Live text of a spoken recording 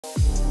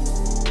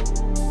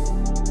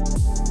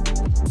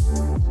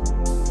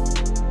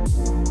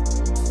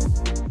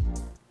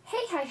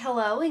Hi,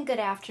 hello, and good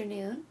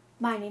afternoon.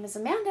 My name is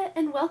Amanda,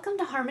 and welcome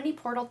to Harmony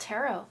Portal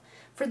Tarot.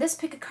 For this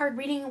pick a card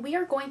reading, we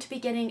are going to be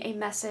getting a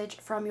message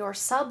from your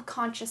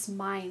subconscious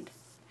mind.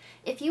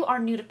 If you are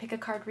new to pick a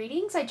card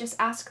readings, I just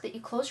ask that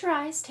you close your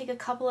eyes, take a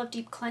couple of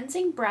deep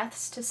cleansing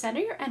breaths to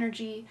center your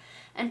energy,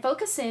 and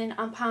focus in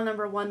on pile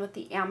number 1 with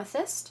the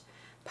amethyst,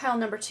 pile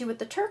number 2 with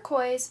the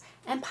turquoise,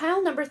 and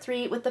pile number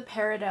 3 with the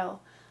peridot.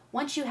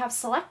 Once you have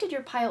selected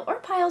your pile or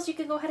piles, you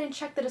can go ahead and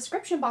check the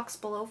description box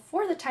below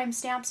for the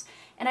timestamps,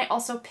 and I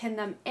also pin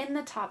them in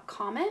the top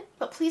comment.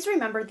 But please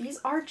remember, these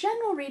are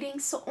general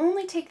readings, so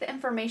only take the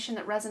information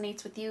that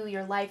resonates with you,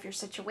 your life, your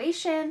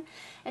situation,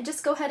 and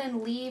just go ahead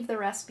and leave the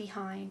rest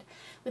behind.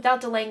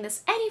 Without delaying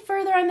this any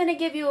further, I'm going to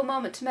give you a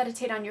moment to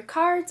meditate on your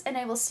cards, and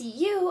I will see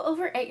you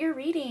over at your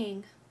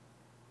reading.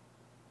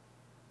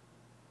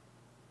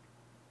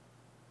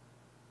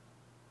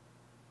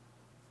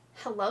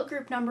 Hello,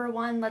 group number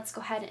 1. Let's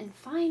go ahead and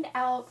find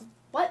out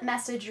what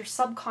message your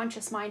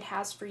subconscious mind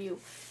has for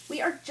you.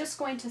 We are just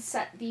going to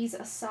set these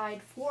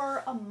aside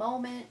for a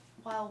moment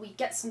while we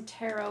get some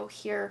tarot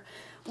here.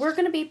 We're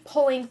going to be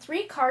pulling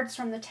 3 cards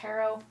from the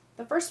tarot.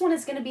 The first one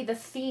is going to be the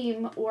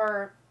theme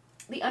or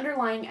the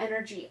underlying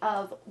energy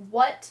of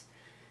what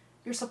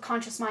your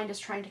subconscious mind is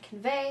trying to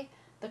convey.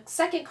 The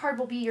second card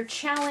will be your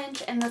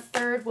challenge, and the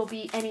third will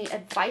be any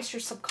advice your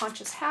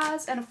subconscious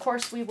has. And of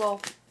course, we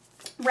will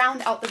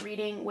round out the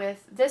reading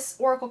with this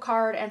oracle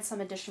card and some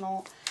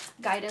additional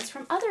guidance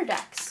from other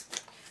decks.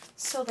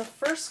 So the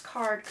first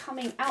card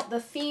coming out, the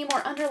theme or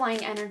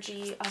underlying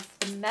energy of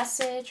the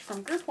message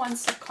from group 1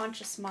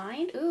 subconscious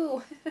mind.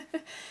 Ooh,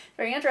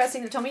 very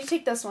interesting. They told me to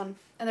take this one,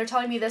 and they're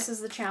telling me this is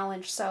the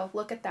challenge. So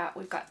look at that.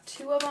 We've got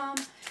 2 of them.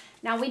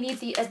 Now we need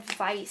the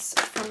advice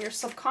from your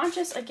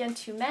subconscious. Again,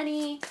 too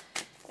many.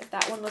 If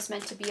that one was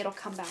meant to be, it'll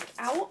come back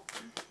out.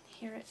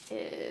 Here it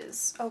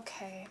is.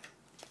 Okay.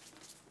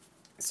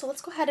 So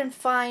let's go ahead and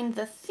find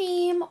the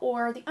theme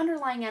or the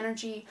underlying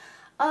energy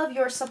of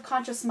your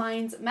subconscious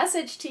mind's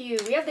message to you.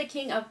 We have the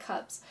King of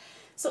Cups.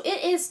 So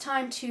it is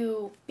time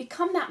to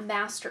become that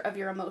master of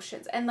your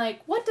emotions. And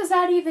what does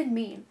that even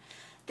mean?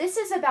 This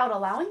is about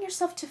allowing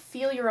yourself to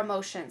feel your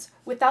emotions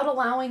without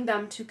allowing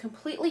them to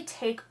completely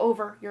take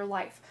over your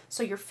life.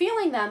 So you're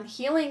feeling them,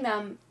 healing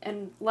them,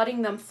 and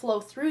letting them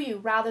flow through you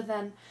rather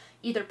than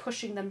either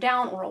pushing them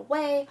down or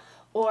away,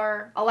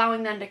 or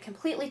allowing them to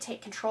completely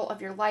take control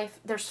of your life.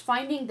 There's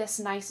finding this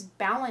nice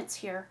balance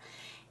here.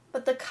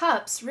 But the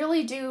cups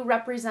really do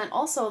represent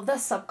also the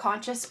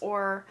subconscious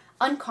or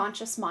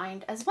unconscious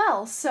mind as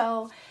well.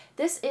 So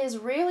this is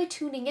really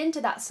tuning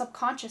into that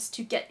subconscious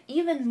to get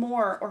even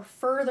more or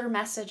further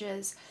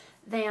messages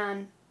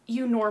than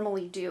you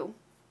normally do.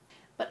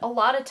 But a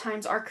lot of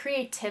times our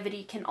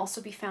creativity can also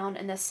be found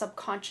in this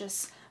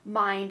subconscious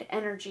mind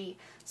energy.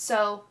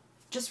 So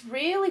just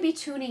really be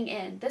tuning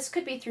in. This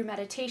could be through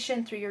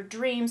meditation, through your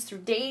dreams, through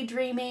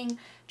daydreaming,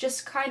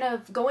 just kind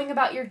of going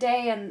about your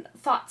day and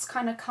thoughts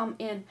kind of come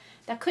in.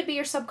 That could be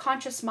your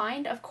subconscious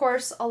mind. Of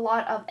course, a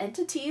lot of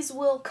entities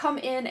will come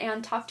in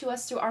and talk to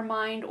us through our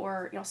mind,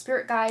 or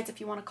spirit guides,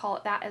 if you want to call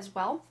it that as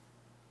well.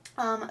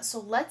 So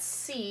let's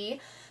see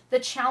the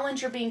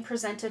challenge you're being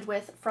presented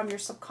with from your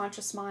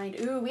subconscious mind.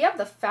 Ooh, we have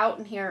the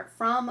Fountain here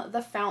from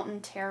the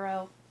Fountain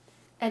Tarot.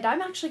 And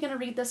I'm actually going to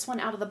read this one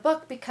out of the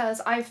book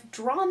because I've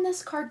drawn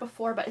this card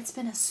before, but it's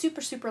been a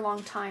super, super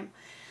long time.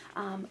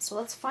 So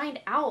let's find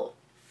out.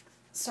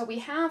 So we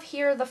have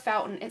here the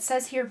Fountain. It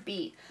says here,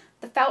 be.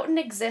 The fountain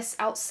exists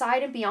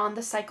outside and beyond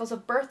the cycles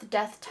of birth,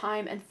 death,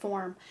 time, and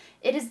form.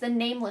 It is the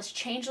nameless,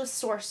 changeless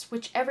source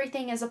which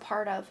everything is a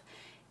part of.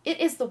 It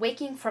is the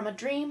waking from a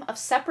dream of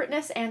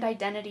separateness and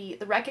identity,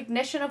 the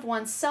recognition of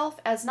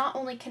oneself as not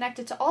only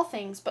connected to all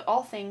things, but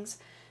all things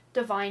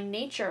divine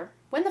nature.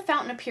 When the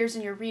fountain appears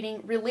in your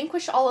reading,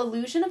 relinquish all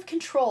illusion of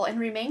control and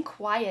remain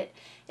quiet.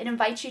 It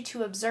invites you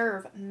to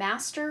observe,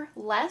 master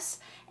less,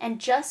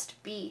 and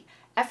just be.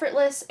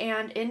 Effortless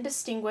and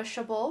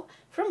indistinguishable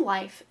from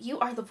life, you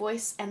are the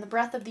voice and the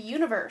breath of the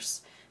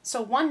universe.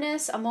 So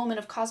oneness, a moment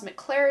of cosmic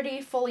clarity,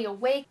 fully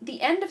awake,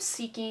 the end of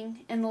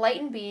seeking,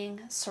 enlightened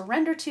being,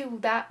 surrender to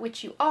that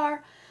which you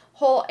are,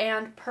 whole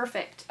and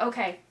perfect.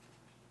 Okay.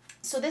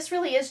 So this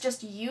really is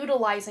just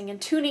utilizing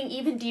and tuning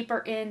even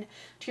deeper in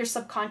to your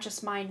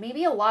subconscious mind.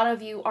 Maybe a lot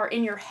of you are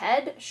in your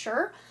head,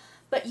 sure,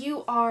 but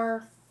you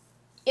are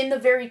in the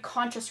very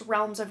conscious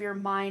realms of your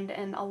mind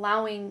and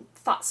allowing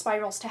thought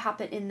spirals to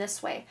happen in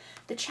this way.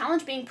 The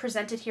challenge being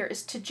presented here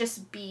is to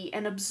just be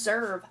and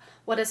observe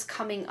what is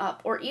coming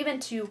up, or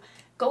even to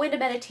go into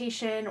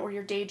meditation or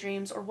your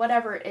daydreams or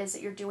whatever it is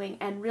that you're doing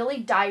and really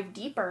dive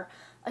deeper.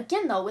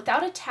 Again, though,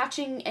 without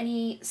attaching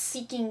any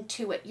seeking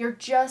to it, you're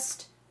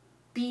just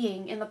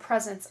being in the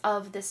presence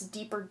of this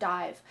deeper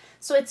dive.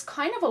 So it's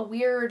kind of a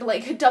weird,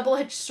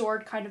 double-edged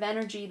sword kind of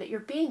energy that you're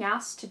being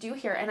asked to do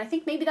here. And I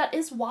think maybe that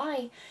is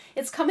why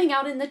it's coming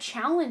out in the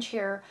challenge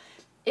here,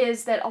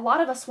 is that a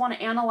lot of us want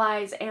to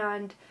analyze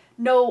and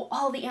know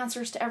all the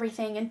answers to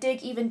everything and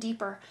dig even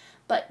deeper.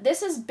 But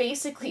this is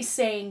basically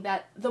saying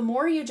that the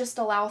more you just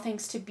allow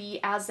things to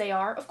be as they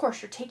are, of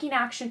course, you're taking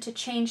action to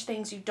change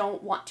things you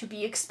don't want to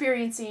be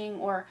experiencing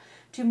or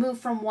to move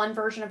from one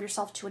version of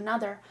yourself to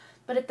another.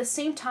 But at the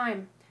same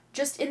time,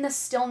 just in the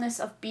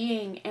stillness of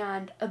being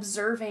and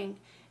observing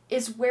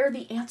is where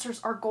the answers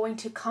are going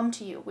to come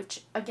to you,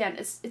 which again,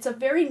 it's a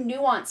very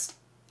nuanced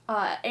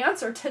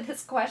answer to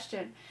this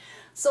question.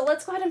 So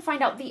let's go ahead and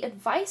find out the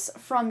advice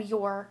from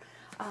your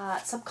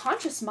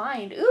subconscious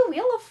mind. Ooh,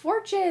 Wheel of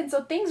Fortune.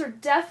 So things are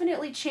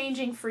definitely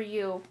changing for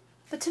you.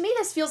 But to me,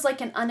 this feels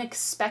like an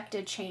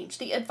unexpected change.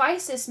 The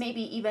advice is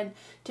maybe even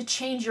to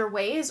change your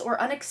ways,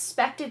 or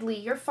unexpectedly,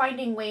 you're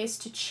finding ways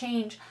to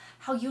change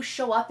how you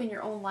show up in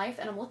your own life.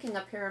 And I'm looking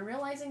up here and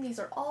realizing these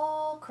are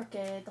all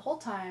crooked the whole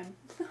time.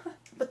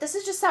 But this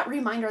is just that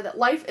reminder that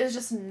life is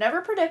just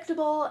never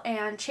predictable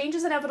and change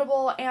is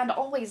inevitable and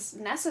always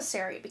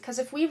necessary. Because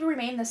if we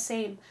remain the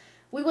same,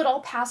 we would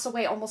all pass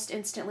away almost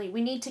instantly.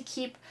 We need to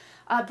keep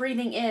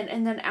breathing in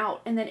and then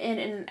out and then in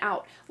and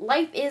out.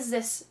 Life is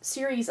this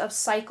series of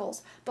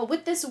cycles. But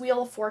with this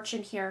Wheel of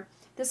Fortune here,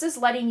 this is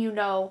letting you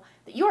know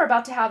that you are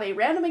about to have a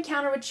random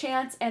encounter with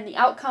chance and the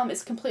outcome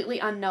is completely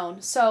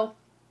unknown. So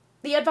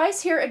the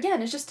advice here,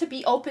 again, is just to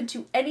be open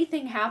to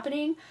anything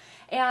happening.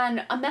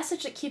 And a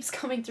message that keeps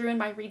coming through in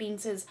my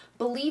readings is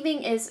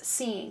believing is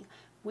seeing.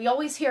 We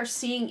always hear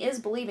seeing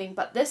is believing,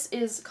 but this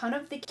is kind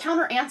of the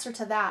counter answer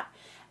to that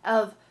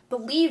of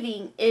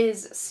believing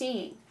is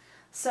seeing.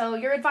 So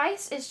your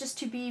advice is just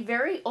to be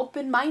very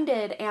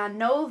open-minded and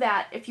know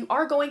that if you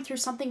are going through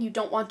something you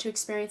don't want to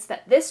experience,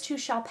 that this too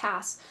shall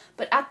pass.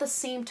 But at the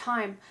same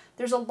time,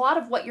 there's a lot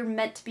of what you're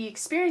meant to be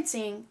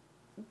experiencing,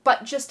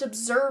 but just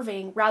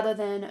observing rather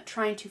than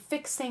trying to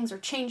fix things or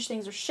change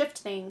things or shift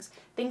things.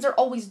 Things are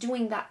always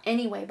doing that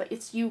anyway, but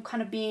it's you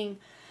kind of being,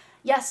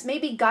 yes,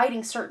 maybe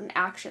guiding certain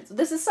actions.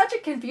 This is such a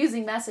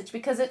confusing message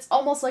because it's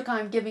almost like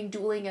I'm giving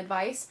dueling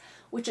advice,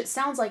 which it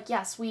sounds like,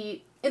 yes,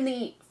 in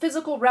the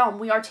physical realm,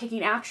 we are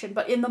taking action,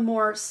 but in the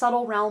more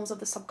subtle realms of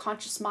the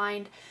subconscious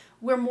mind,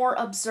 we're more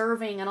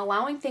observing and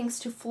allowing things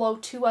to flow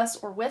to us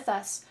or with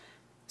us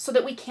so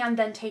that we can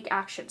then take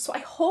action. So I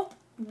hope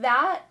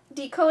that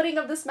decoding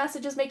of this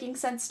message is making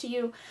sense to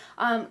you,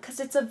 because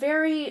it's a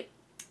very,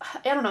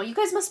 I don't know, you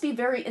guys must be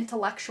very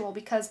intellectual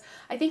because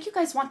I think you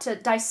guys want to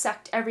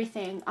dissect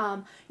everything.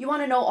 You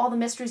want to know all the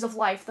mysteries of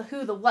life, the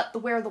who, the what, the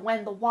where, the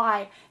when, the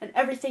why, and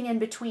everything in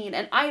between.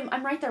 And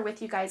I'm right there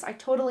with you guys. I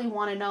totally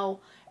want to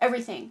know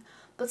everything.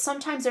 But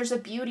sometimes there's a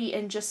beauty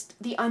in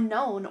just the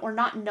unknown or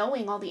not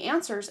knowing all the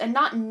answers and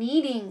not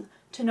needing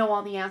to know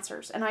all the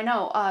answers. And I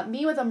know,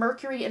 me with a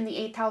Mercury in the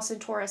 8th house in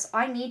Taurus,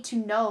 I need to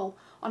know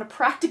on a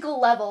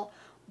practical level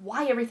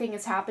why everything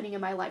is happening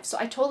in my life. So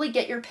I totally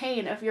get your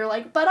pain if you're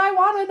like, but I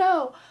want to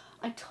know.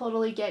 I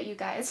totally get you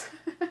guys.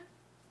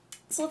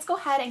 So let's go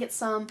ahead and get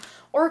some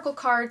oracle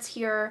cards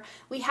here.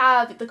 We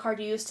have the card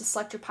you use to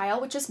select your pile,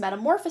 which is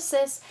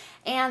Metamorphosis,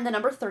 and the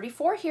number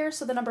 34 here.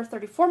 So the number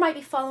 34 might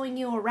be following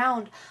you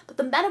around, but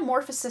the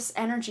Metamorphosis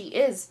energy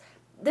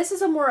this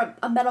is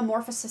a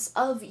metamorphosis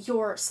of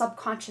your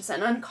subconscious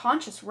and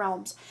unconscious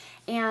realms,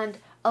 and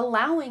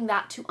allowing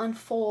that to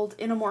unfold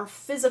in a more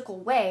physical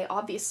way.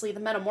 Obviously, the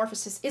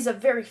metamorphosis is a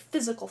very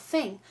physical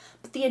thing,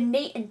 but the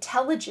innate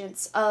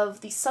intelligence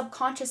of the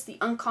subconscious, the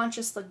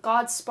unconscious, the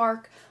God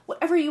spark,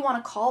 whatever you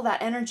want to call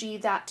that energy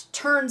that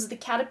turns the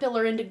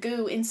caterpillar into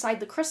goo inside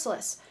the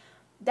chrysalis,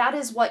 that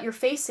is what you're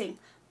facing.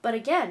 But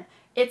again,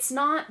 it's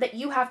not that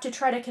you have to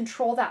try to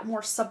control that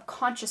more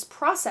subconscious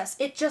process.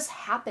 It just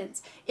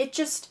happens. It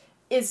just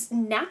is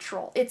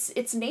natural.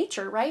 It's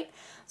nature, right?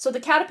 So the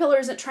caterpillar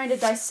isn't trying to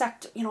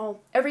dissect,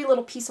 every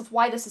little piece of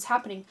why this is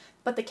happening,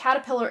 but the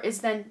caterpillar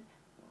is then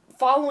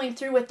following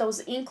through with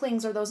those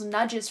inklings or those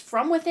nudges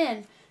from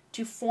within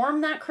to form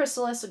that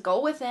chrysalis,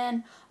 go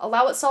within,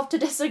 allow itself to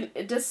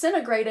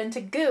disintegrate into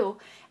goo,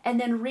 and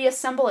then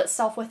reassemble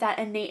itself with that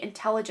innate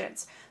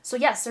intelligence. So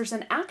yes, there's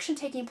an action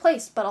taking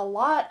place, but a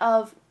lot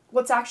of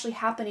what's actually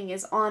happening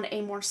is on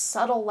a more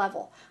subtle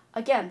level.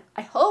 Again,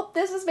 I hope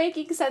this is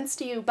making sense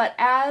to you, but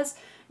as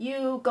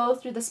you go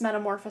through this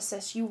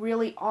metamorphosis, you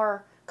really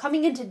are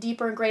coming into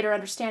deeper and greater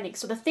understanding.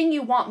 So the thing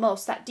you want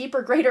most, that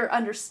deeper, greater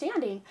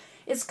understanding,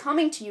 is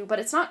coming to you, but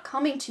it's not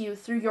coming to you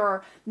through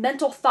your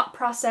mental thought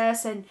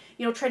process and,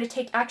 try to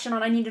take action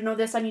on, I need to know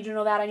this, I need to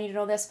know that, I need to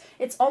know this.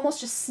 It's almost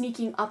just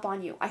sneaking up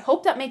on you. I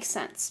hope that makes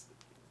sense.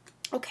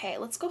 Okay,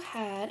 let's go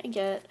ahead and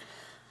get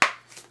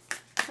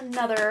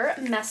another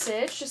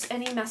message, just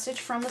any message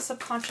from the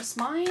subconscious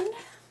mind.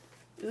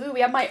 Ooh,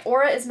 we have my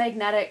aura is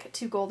magnetic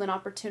to golden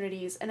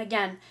opportunities. And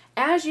again,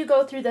 as you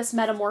go through this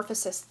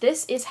metamorphosis,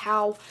 this is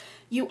how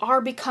you are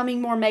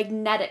becoming more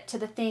magnetic to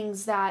the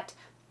things that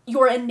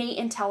your innate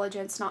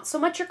intelligence, not so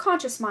much your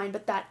conscious mind,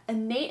 but that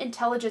innate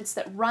intelligence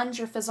that runs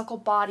your physical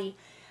body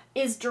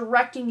is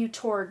directing you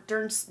toward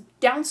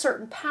down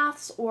certain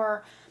paths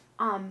or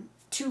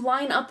to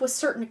line up with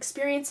certain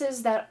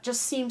experiences that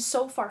just seem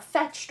so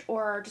far-fetched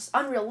or just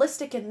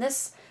unrealistic in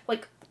this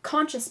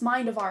conscious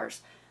mind of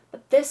ours.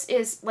 But this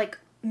is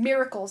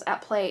miracles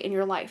at play in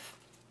your life.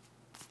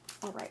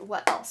 All right,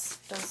 what else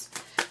does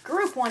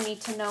Group 1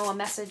 need to know a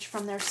message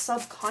from their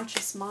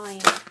subconscious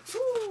mind.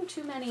 Ooh,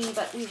 too many,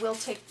 but we will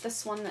take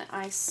this one that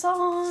I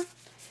saw.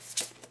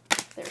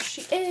 There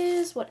she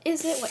is. What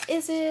is it? What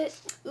is it?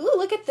 Ooh,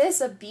 look at this,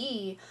 a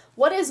bee.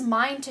 What is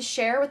mine to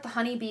share with the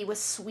honeybee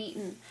was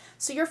sweeten.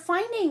 So you're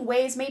finding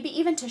ways maybe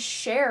even to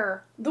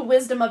share the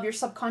wisdom of your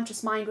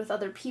subconscious mind with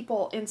other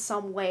people in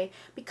some way.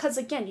 Because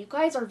again, you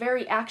guys are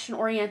very action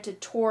oriented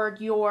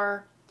toward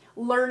your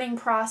learning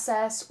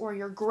process or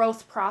your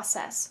growth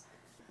process.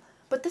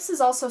 But this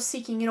is also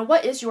seeking,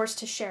 what is yours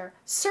to share?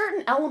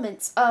 Certain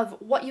elements of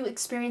what you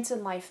experience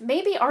in life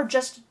maybe are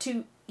just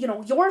to,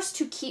 yours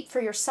to keep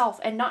for yourself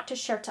and not to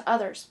share to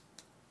others.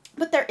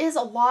 But there is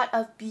a lot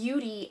of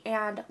beauty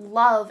and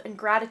love and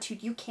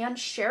gratitude you can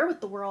share with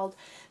the world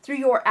through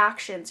your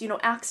actions,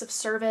 acts of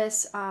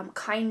service,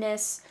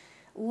 kindness,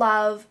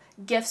 love,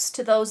 gifts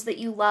to those that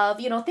you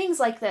love, things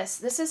like this.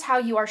 This is how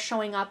you are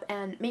showing up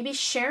and maybe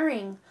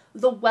sharing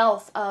the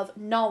wealth of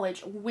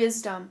knowledge,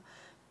 wisdom,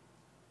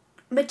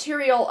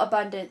 material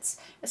abundance,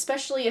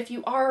 especially if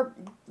you are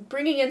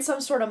bringing in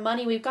some sort of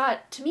money. We've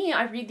got, to me,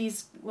 I read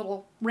these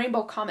little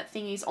rainbow comet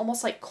thingies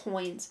almost like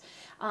coins.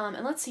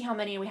 And let's see how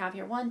many we have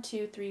here. 1,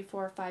 2, 3,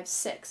 4, 5,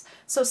 6.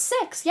 So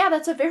 6, yeah,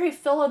 that's a very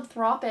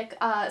philanthropic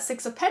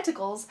 6 of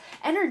Pentacles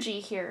energy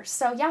here.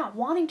 So yeah,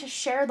 wanting to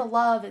share the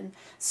love and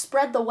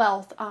spread the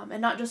wealth and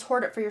not just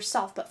hoard it for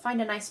yourself, but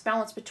find a nice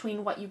balance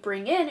between what you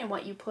bring in and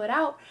what you put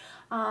out,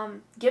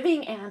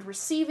 giving and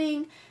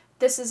receiving.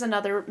 This is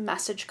another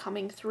message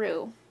coming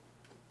through.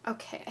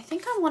 Okay, I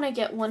think I want to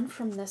get one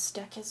from this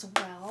deck as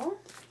well.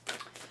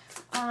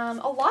 A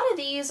lot of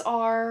these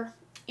are,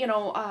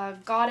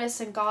 goddess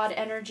and god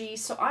energy,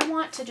 so I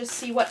want to just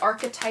see what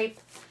archetype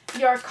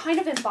you are kind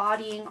of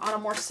embodying on a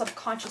more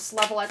subconscious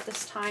level at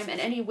this time,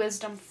 and any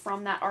wisdom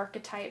from that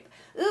archetype.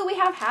 Ooh, we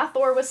have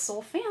Hathor with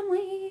Soul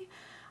Family.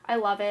 I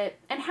love it.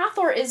 And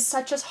Hathor is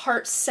such a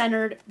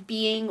heart-centered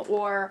being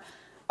or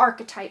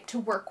archetype to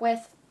work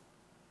with.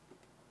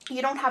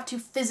 You don't have to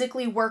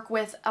physically work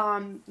with,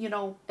 an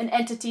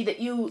entity that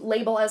you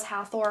label as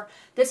Hathor.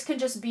 This can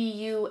just be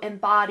you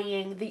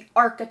embodying the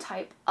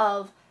archetype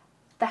of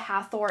the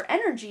Hathor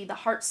energy, the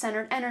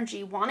heart-centered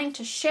energy, wanting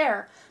to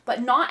share,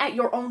 but not at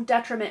your own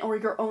detriment or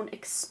your own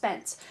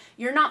expense.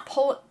 You're not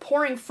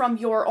pouring from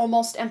your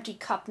almost empty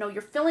cup. No,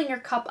 you're filling your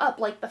cup up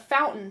like the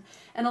fountain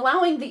and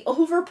allowing the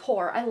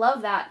overpour. I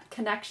love that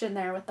connection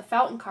there with the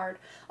fountain card.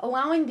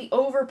 Allowing the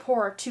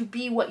overpour to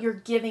be what you're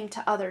giving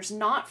to others,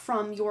 not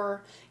from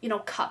your,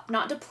 cup,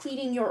 not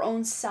depleting your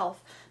own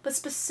self, but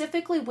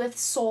specifically with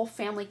soul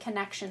family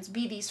connections,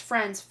 be these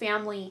friends,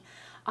 family,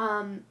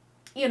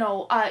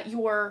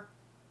 your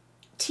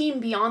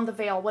team beyond the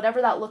veil,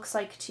 whatever that looks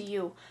like to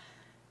you.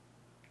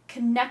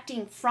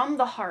 Connecting from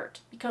the heart,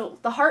 because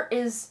the heart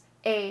is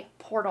a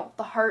portal.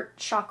 The heart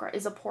chakra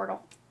is a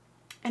portal.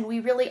 And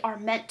we really are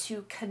meant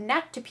to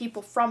connect to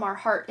people from our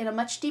heart in a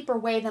much deeper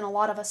way than a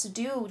lot of us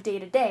do day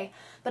to day.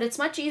 But it's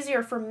much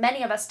easier for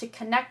many of us to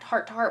connect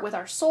heart to heart with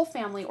our soul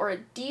family or a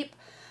deep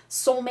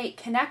soulmate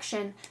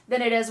connection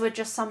than it is with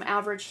just some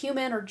average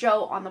human or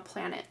Joe on the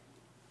planet.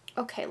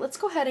 Okay, let's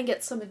go ahead and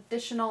get some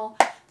additional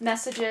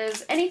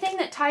messages. Anything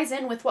that ties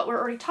in with what we're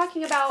already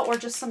talking about or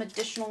just some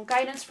additional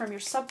guidance from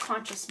your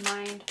subconscious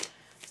mind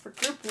for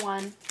group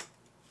 1.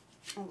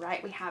 All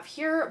right, we have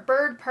here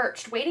bird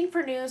perched, waiting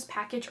for news,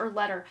 package, or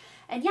letter.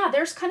 And yeah,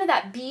 there's kind of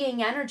that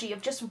being energy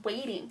of just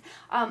waiting.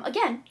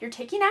 Again, you're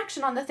taking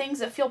action on the things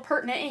that feel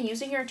pertinent and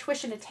using your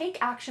intuition to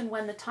take action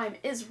when the time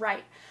is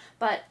right.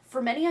 But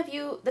for many of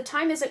you, the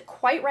time isn't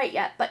quite right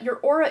yet, but your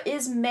aura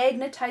is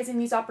magnetizing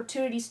these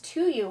opportunities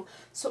to you.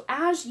 So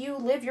as you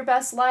live your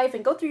best life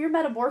and go through your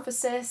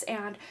metamorphosis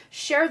and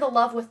share the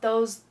love with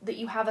those that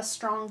you have a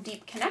strong,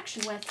 deep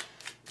connection with,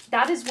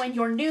 that is when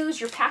your news,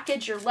 your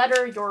package, your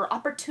letter, your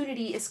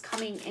opportunity is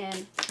coming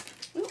in.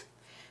 Ooh.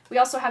 We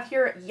also have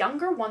here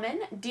younger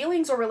woman,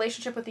 dealings or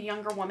relationship with a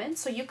younger woman.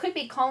 So you could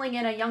be calling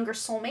in a younger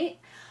soulmate.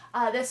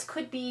 This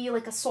could be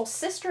like a soul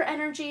sister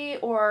energy,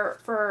 or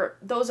for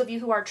those of you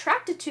who are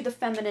attracted to the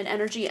feminine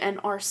energy and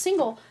are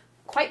single,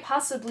 quite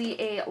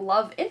possibly a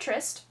love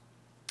interest.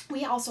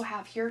 We also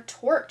have here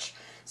torch.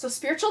 So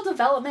spiritual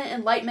development,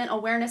 enlightenment,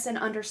 awareness, and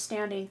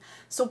understanding.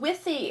 So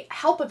with the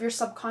help of your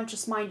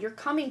subconscious mind, you're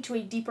coming to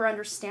a deeper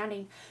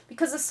understanding,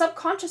 because the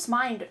subconscious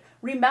mind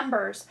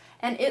remembers,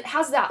 and it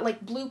has that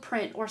like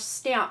blueprint or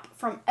stamp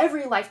from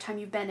every lifetime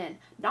you've been in,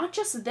 not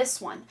just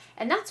this one.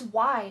 And that's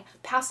why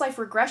past life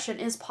regression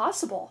is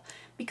possible,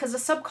 because the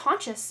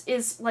subconscious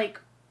is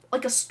like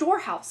a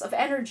storehouse of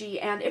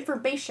energy and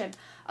information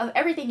of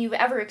everything you've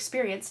ever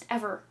experienced,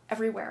 ever,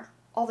 everywhere,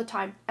 all the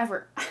time,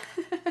 ever.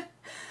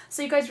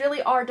 So you guys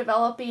really are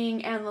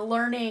developing and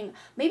learning,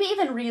 maybe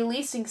even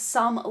releasing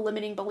some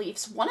limiting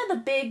beliefs. One of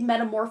the big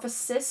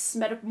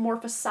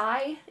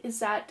metamorphosi, is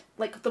that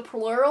like the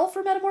plural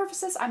for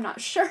metamorphosis? I'm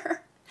not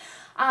sure.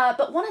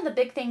 But one of the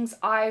big things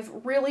I've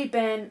really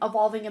been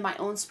evolving in my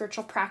own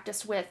spiritual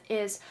practice with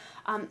is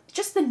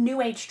just the new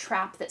age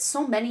trap that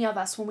so many of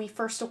us, when we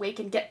first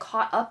awaken, get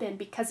caught up in,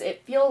 because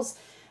it feels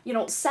you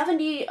know,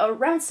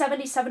 around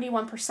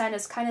 71%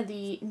 is kind of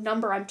the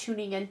number I'm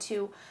tuning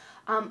into,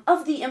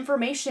 of the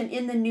information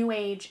in the New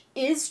Age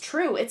is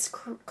true. It's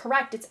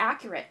correct. It's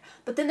accurate.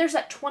 But then there's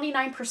that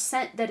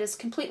 29% that is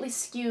completely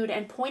skewed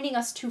and pointing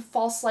us to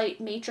false light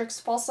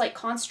matrix, false light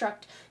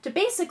construct to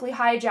basically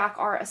hijack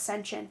our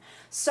ascension.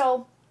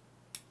 So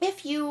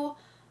if you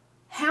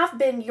have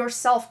been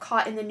yourself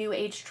caught in the New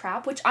Age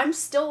trap, which I'm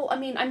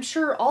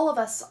sure all of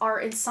us are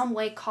in some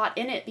way caught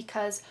in it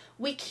because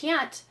we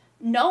can't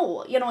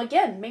know, you know,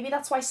 again, maybe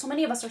that's why so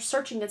many of us are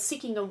searching and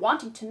seeking and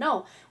wanting to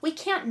know. We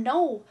can't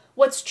know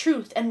what's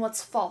truth and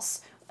what's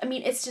false. I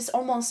mean, it's just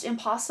almost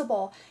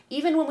impossible.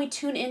 Even when we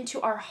tune into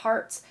our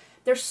hearts,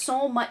 there's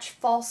so much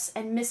false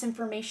and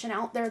misinformation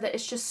out there that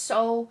it's just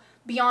so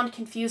beyond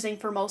confusing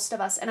for most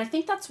of us. And I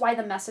think that's why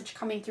the message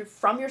coming through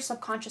from your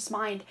subconscious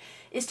mind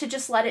is to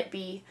just let it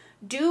be.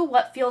 Do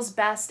what feels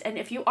best. And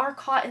if you are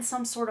caught in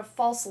some sort of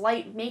false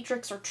light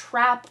matrix or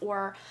trap,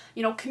 or,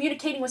 you know,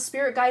 communicating with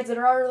spirit guides that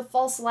are the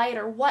false light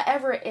or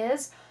whatever it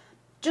is,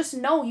 just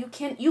know you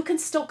can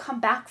still come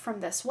back from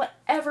this,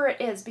 whatever it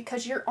is,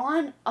 because you're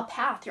on a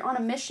path, you're on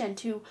a mission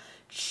to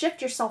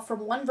shift yourself from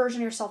one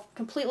version of yourself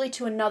completely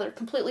to another,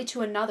 completely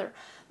to another.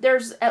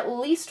 There's at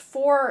least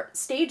 4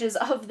 stages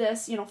of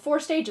this, you know, 4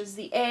 stages: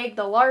 the egg,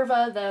 the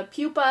larva, the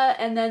pupa,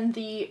 and then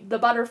the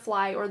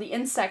butterfly or the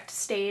insect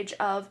stage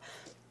of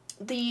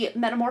the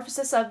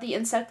metamorphosis of the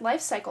insect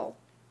life cycle.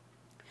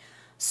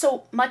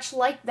 So much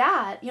like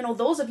that, you know,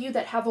 those of you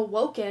that have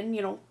awoken,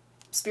 you know,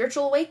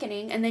 spiritual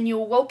awakening, and then you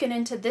awoken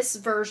into this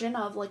version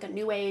of like a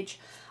New Age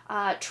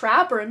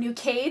trap or a new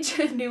cage,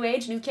 New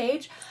Age, new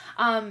cage,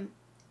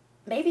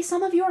 maybe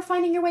some of you are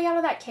finding your way out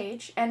of that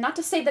cage. And not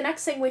to say the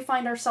next thing we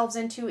find ourselves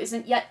into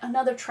isn't yet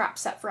another trap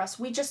set for us.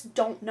 We just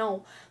don't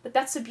know. But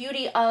that's the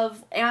beauty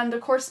of, and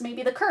of course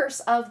maybe the curse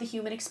of the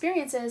human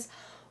experiences.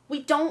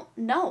 We don't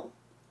know.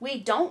 We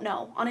don't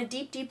know. On a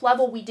deep, deep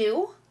level we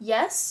do,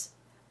 yes.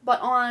 But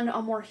on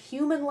a more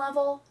human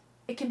level,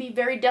 it can be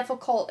very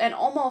difficult and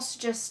almost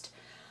just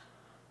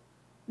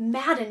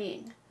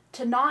maddening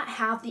to not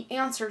have the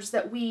answers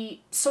that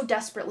we so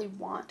desperately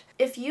want.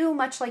 If you,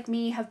 much like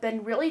me, have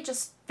been really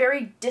just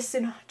very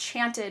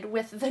disenchanted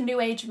with the New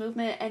Age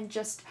movement and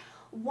just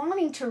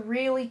wanting to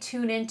really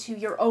tune into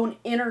your own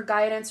inner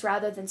guidance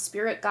rather than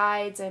spirit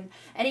guides and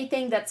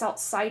anything that's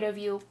outside of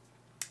you,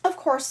 of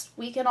course,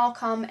 we can all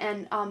come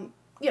and,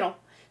 you know,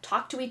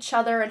 talk to each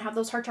other and have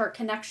those heart-to-heart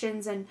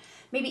connections and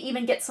maybe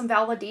even get some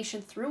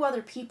validation through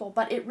other people.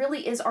 But it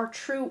really is our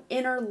true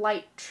inner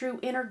light, true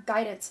inner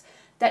guidance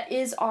that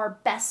is our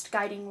best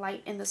guiding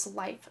light in this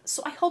life.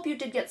 So I hope you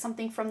did get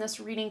something from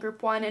this reading,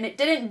 Group 1, and it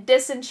didn't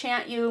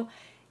disenchant you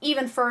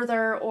even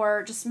further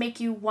or just make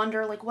you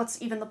wonder, like, what's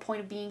even the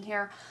point of being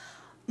here?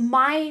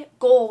 My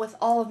goal with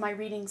all of my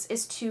readings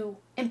is to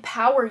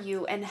empower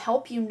you and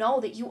help you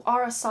know that you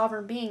are a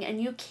sovereign being and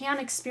you can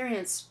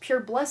experience pure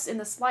bliss in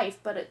this life,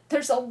 but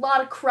there's a lot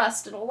of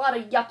crust and a lot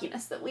of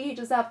yuckiness that we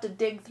just have to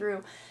dig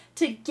through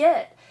to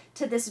get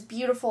to this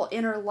beautiful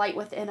inner light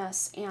within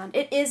us. And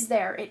it is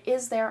there. It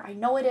is there. I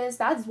know it is.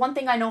 That's one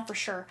thing I know for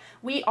sure.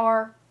 We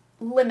are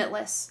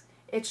limitless.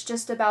 It's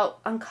just about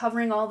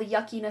uncovering all the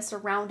yuckiness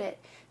around it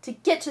to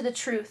get to the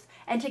truth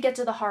and to get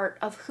to the heart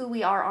of who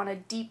we are on a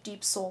deep,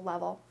 deep soul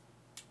level.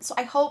 So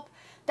I hope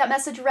that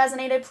message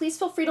resonated. Please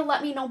feel free to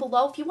let me know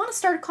below if you want to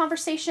start a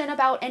conversation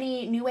about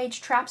any New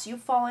Age traps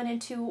you've fallen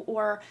into,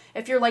 or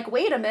if you're like,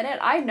 wait a minute,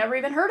 I've never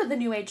even heard of the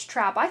New Age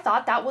trap. I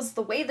thought that was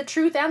the way, the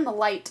truth, and the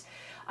light,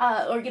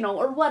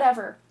 or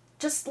whatever.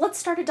 Just let's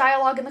start a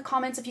dialogue in the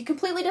comments. If you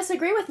completely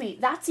disagree with me,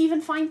 that's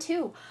even fine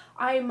too.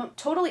 I'm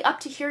totally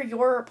up to hear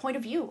your point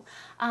of view.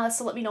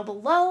 So let me know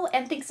below.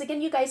 And thanks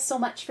again, you guys, so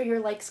much for your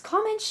likes,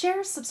 comments,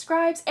 shares,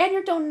 subscribes, and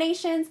your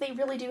donations. They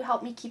really do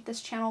help me keep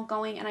this channel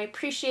going, and I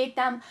appreciate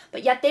them.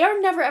 But yet they are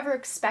never ever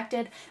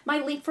expected. My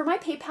link for my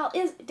PayPal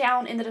is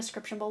down in the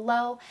description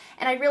below.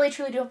 And I really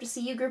truly do hope to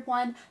see you, Group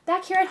 1,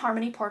 back here at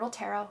Harmony Portal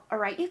Tarot.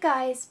 Alright, you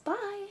guys.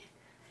 Bye.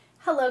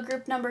 Hello,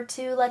 Group number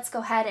 2. Let's go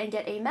ahead and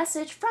get a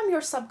message from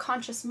your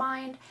subconscious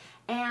mind.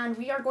 And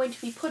we are going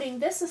to be putting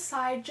this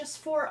aside just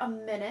for a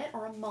minute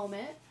or a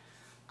moment.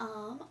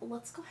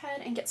 Let's go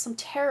ahead and get some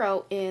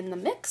tarot in the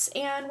mix.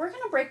 And we're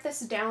going to break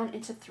this down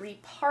into 3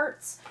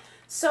 parts.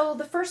 So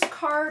the first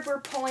card we're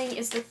pulling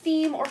is the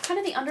theme or kind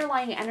of the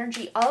underlying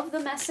energy of the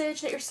message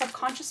that your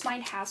subconscious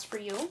mind has for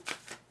you.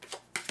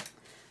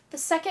 The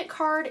second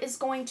card is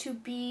going to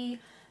be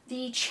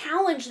the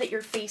challenge that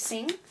you're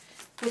facing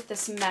with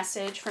this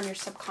message from your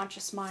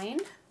subconscious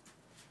mind.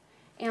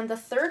 And the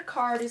third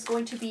card is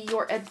going to be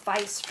your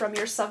advice from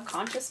your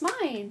subconscious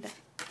mind.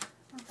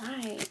 All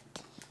right.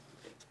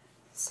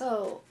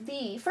 So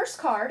the first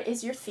card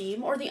is your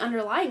theme or the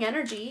underlying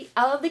energy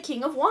of the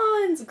King of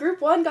Wands.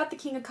 Group 1 got the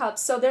King of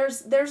Cups. So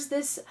there's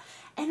this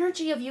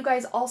energy of you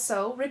guys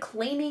also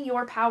reclaiming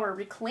your power,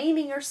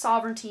 reclaiming your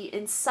sovereignty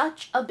in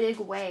such a big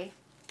way.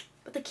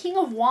 But the King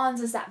of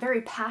Wands is that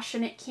very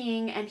passionate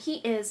king, and he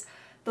is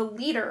the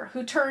leader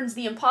who turns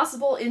the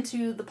impossible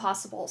into the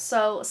possible.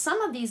 So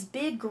some of these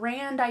big,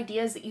 grand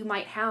ideas that you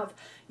might have,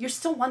 you're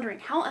still wondering,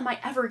 how am I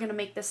ever going to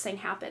make this thing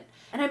happen?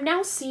 And I'm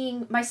now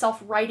seeing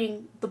myself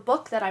writing the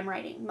book that I'm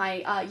writing,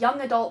 my young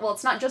adult, well,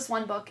 it's not just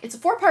one book, it's a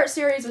 4-part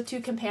series with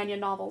 2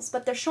 companion novels,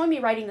 but they're showing me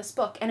writing this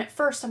book. And at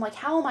first I'm like,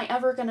 how am I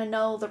ever going to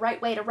know the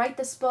right way to write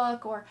this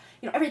book, or,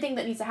 everything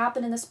that needs to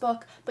happen in this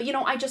book? But,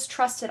 I just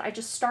trusted, I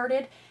just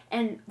started,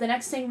 and the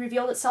next thing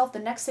revealed itself,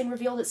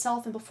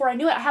 and before I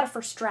knew it, I had a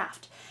first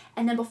draft.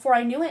 And then before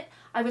I knew it,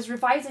 I was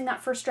revising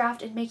that first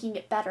draft and making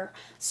it better.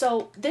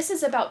 So this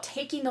is about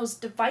taking those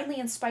divinely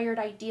inspired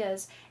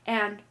ideas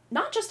and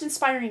not just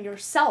inspiring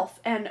yourself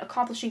and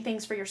accomplishing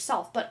things for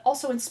yourself, but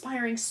also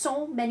inspiring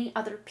so many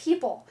other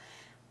people.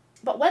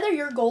 But whether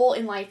your goal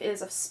in life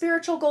is a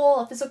spiritual goal,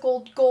 a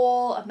physical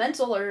goal, a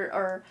mental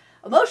or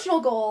emotional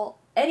goal,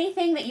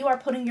 anything that you are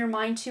putting your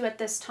mind to at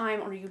this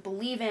time, or you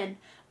believe in,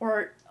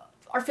 or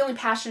are feeling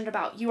passionate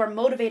about, you are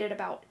motivated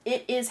about,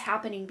 it is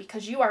happening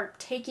because you are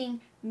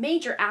taking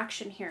major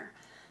action here.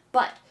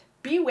 But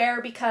beware,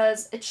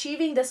 because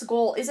achieving this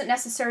goal isn't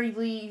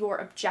necessarily your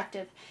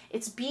objective.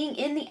 It's being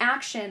in the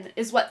action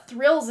is what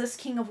thrills this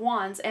King of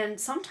Wands. And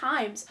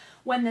sometimes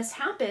when this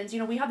happens,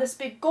 we have this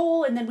big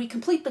goal and then we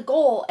complete the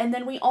goal and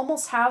then we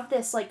almost have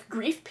this like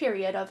grief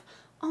period of,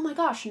 oh my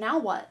gosh, now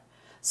what?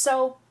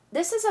 So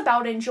this is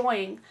about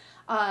enjoying,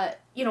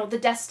 the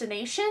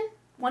destination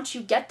once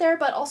you get there,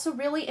 but also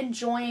really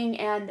enjoying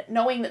and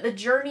knowing that the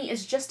journey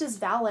is just as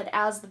valid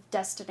as the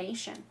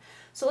destination.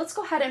 So let's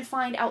go ahead and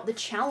find out the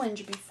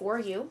challenge before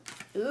you.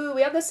 Ooh,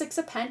 we have the 6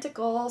 of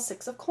Pentacles,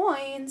 6 of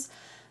Coins.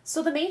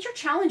 So the major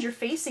challenge you're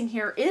facing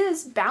here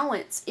is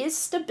balance, is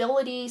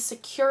stability,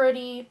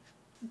 security,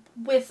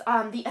 with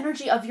the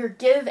energy of your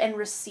give and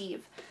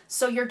receive.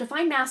 So your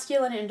divine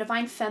masculine and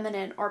divine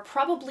feminine are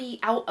probably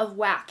out of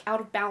whack, out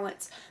of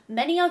balance.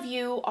 Many of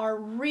you are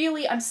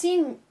really, I'm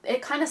seeing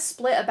it kind of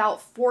split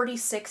about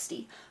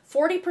 40-60.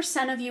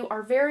 40% of you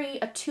are very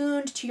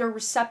attuned to your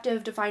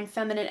receptive divine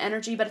feminine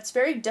energy, but it's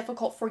very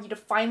difficult for you to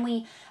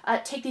finally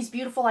take these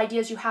beautiful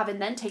ideas you have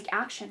and then take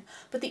action.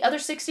 But the other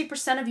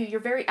 60% of you, you're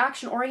very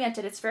action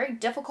oriented. It's very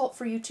difficult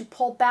for you to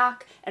pull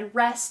back and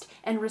rest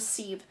and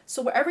receive.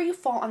 So wherever you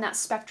fall on that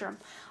spectrum,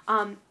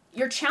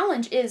 your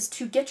challenge is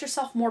to get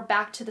yourself more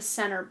back to the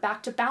center,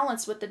 back to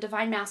balance with the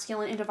divine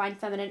masculine and divine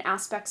feminine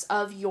aspects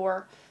of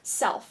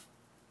yourself.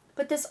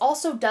 But this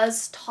also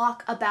does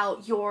talk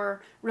about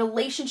your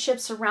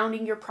relationships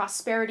surrounding your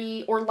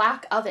prosperity or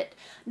lack of it.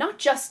 Not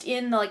just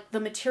in the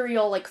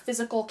material,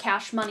 physical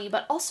cash money,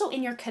 but also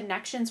in your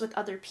connections with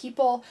other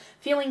people,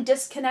 feeling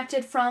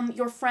disconnected from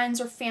your friends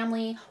or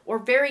family, or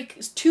very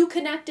too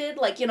connected,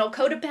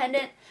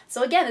 codependent.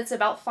 So again, it's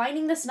about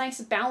finding this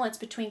nice balance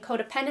between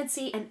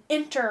codependency and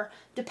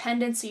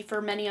interdependency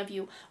for many of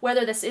you,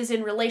 whether this is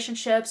in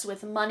relationships,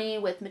 with money,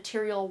 with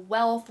material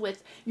wealth,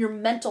 with your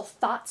mental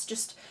thoughts,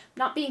 just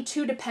not being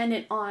too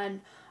dependent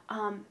on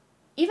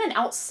even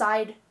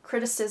outside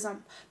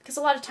criticism, because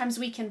a lot of times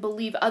we can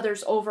believe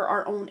others over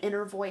our own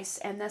inner voice,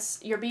 and this,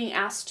 you're being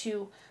asked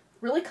to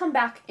really come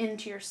back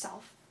into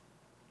yourself.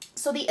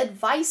 So the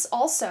advice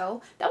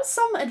also, that was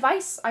some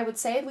advice, I would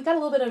say. We got a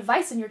little bit of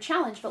advice in your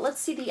challenge, but let's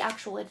see the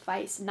actual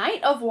advice.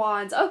 Knight of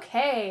Wands,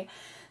 okay.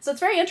 So it's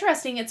very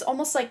interesting. It's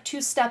almost like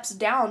 2 steps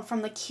down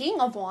from the King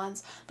of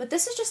Wands, but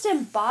this is just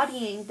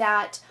embodying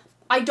that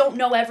I don't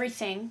know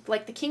everything.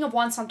 Like the King of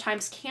Wands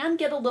sometimes can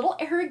get a little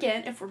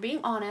arrogant if we're being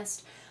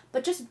honest,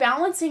 but just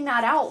balancing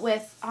that out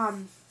with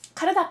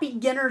kind of that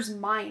beginner's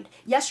mind.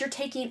 Yes, you're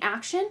taking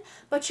action,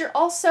 but you're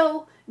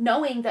also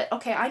knowing that,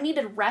 okay, I need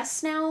to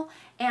rest now,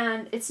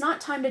 and it's not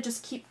time to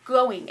just keep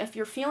going. If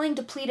you're feeling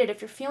depleted,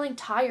 if you're feeling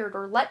tired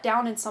or let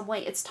down in some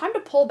way, it's time to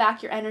pull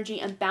back your energy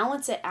and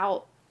balance it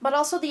out. But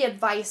also the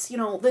advice,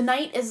 the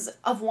Knight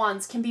of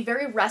Wands can be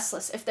very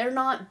restless if they're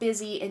not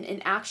busy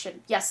in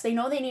action. Yes, they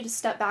know they need to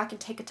step back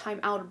and take a time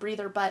out, a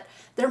breather, but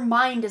their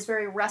mind is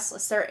very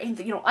restless. They're,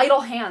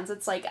 idle hands.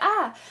 It's like,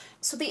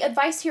 So the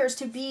advice here is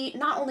to be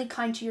not only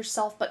kind to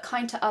yourself, but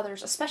kind to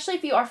others, especially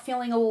if you are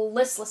feeling a little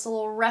listless, a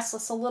little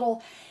restless, a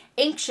little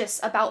anxious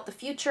about the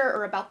future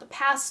or about the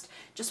past,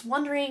 just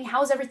wondering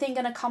how's everything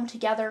going to come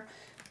together.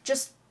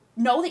 Just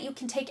know that you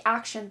can take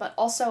action, but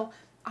also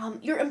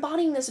you're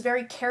embodying this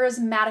very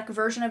charismatic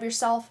version of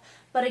yourself,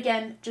 but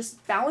again,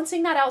 just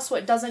balancing that out so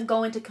it doesn't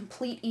go into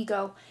complete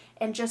ego,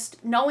 and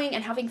just knowing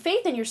and having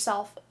faith in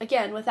yourself,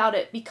 again, without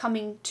it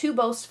becoming too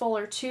boastful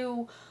or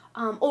too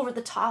over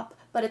the top,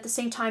 but at the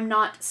same time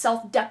not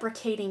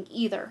self-deprecating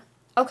either.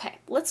 Okay,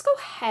 let's go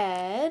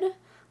ahead.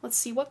 Let's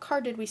see, what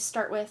card did we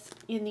start with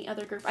in the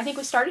other group? I think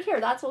we started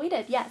here. That's what we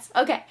did. Yes.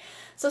 Okay.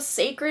 So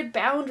Sacred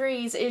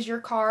Boundaries is your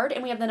card,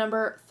 and we have the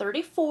number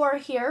 34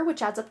 here,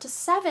 which adds up to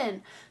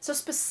 7. So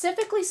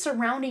specifically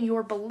surrounding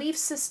your belief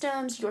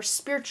systems, your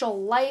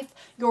spiritual life,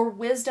 your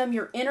wisdom,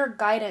 your inner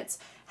guidance,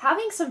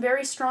 having some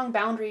very strong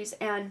boundaries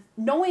and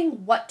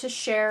knowing what to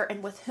share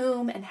and with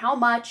whom and how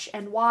much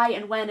and why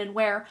and when and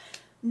where.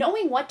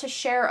 Knowing what to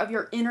share of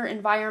your inner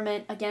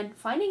environment, again,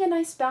 finding a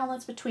nice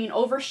balance between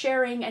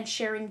oversharing and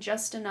sharing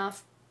just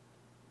enough.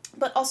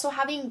 but also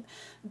having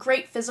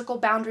great physical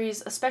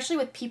boundaries, especially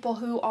with people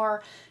who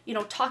are, you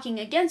know, talking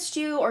against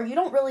you or you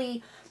don't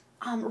really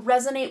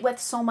resonate with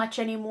so much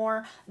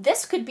anymore.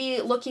 This could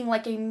be looking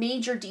like a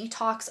major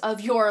detox of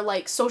your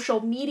like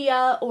social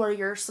media or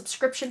your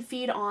subscription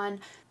feed on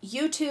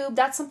YouTube.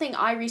 That's something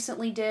I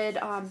recently did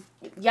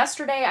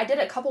yesterday. I did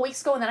it a couple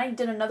weeks ago, and then I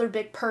did another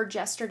big purge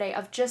yesterday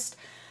of just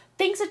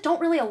things that don't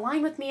really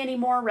align with me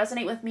anymore,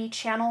 resonate with me,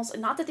 channels.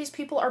 Not that these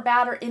people are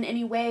bad or in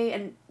any way,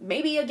 and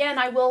maybe again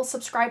I will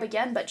subscribe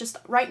again, but just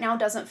right now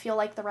doesn't feel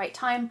like the right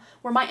time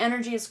where my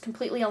energy is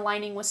completely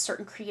aligning with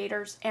certain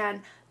creators, and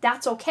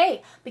that's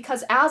okay,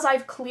 because as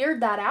I've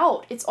cleared that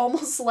out, it's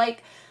almost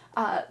like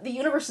the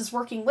universe is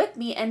working with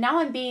me, and now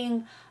I'm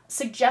being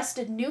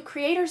suggested new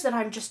creators that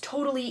I'm just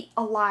totally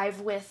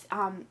alive with.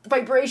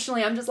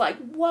 Vibrationally, I'm just like,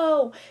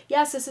 whoa,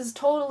 yes, this is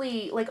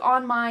totally like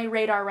on my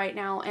radar right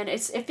now, and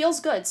it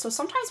feels good. So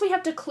sometimes we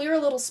have to clear a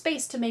little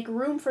space to make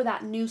room for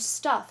that new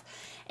stuff.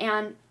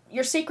 And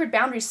your sacred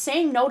boundaries,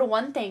 saying no to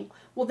one thing,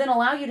 will then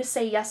allow you to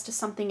say yes to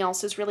something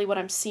else, is really what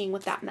I'm seeing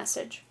with that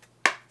message.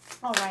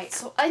 All right,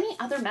 so any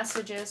other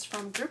messages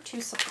from Group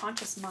 2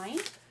 Subconscious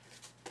Mind?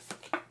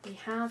 We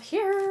have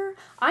here,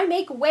 I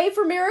make way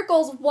for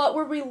miracles. What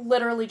were we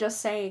literally just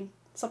saying?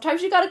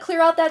 Sometimes you got to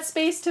clear out that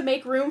space to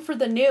make room for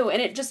the new,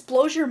 and it just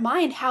blows your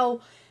mind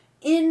how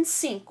in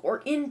sync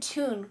or in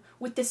tune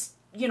with this,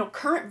 you know,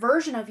 current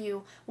version of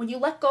you, when you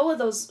let go of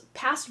those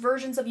past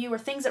versions of you or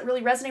things that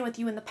really resonate with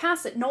you in the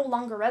past that no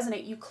longer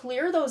resonate, you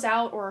clear those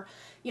out, or,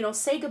 you know,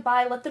 say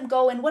goodbye, let them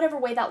go in whatever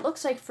way that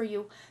looks like for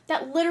you.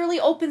 That literally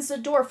opens the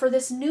door for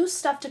this new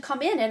stuff to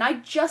come in. And I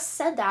just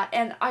said that,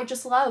 and I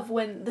just love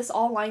when this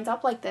all lines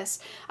up like this.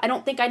 I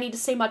don't think I need to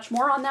say much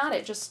more on that.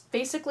 It just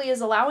basically is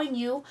allowing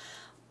you,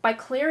 by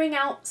clearing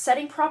out,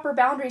 setting proper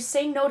boundaries,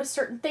 saying no to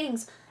certain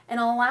things,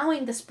 and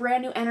allowing this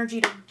brand new energy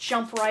to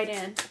jump right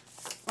in.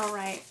 All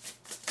right.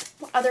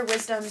 What other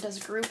wisdom does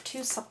Group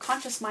 2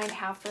 Subconscious Mind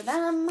have for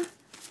them?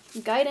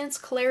 Guidance,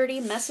 clarity,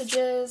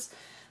 messages.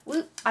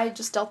 Whoop, I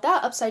just dealt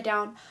that upside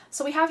down.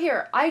 So we have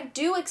here, I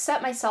do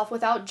accept myself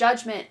without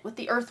judgment, with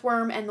the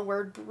earthworm and the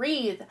word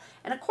breathe.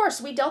 And of course,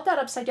 we dealt that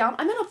upside down.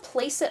 I'm going to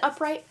place it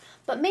upright,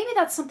 but maybe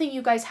that's something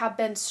you guys have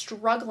been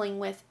struggling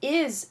with,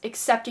 is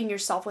accepting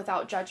yourself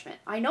without judgment.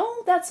 I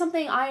know that's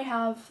something I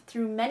have,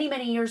 through many,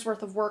 many years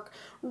worth of work,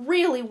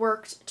 really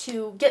worked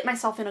to get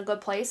myself in a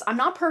good place. I'm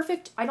not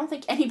perfect. I don't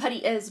think anybody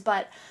is,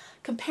 but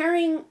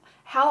comparing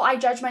how I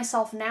judge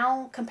myself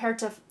now compared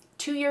to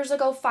 2 years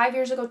ago, 5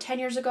 years ago, 10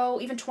 years ago,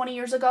 even 20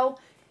 years ago,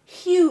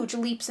 huge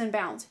leaps and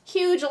bounds,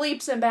 huge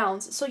leaps and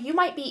bounds. So you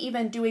might be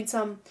even doing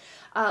some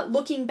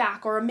looking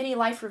back or a mini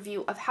life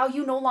review of how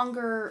you no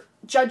longer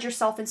judge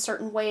yourself in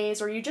certain ways,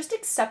 or you just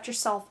accept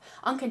yourself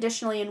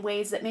unconditionally in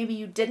ways that maybe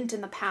you didn't in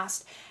the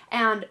past.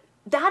 And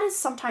that is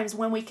sometimes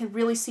when we can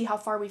really see how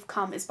far we've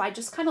come, is by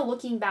just kind of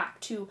looking back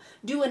to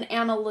do an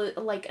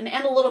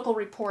analytical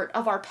report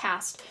of our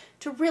past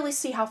to really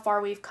see how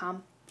far we've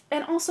come.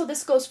 And also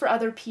this goes for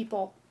other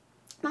people.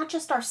 Not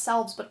just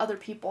ourselves, but other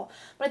people.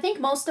 But I think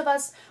most of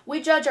us,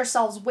 we judge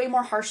ourselves way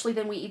more harshly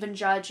than we even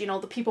judge, you know,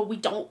 the people we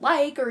don't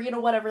like, or, you know,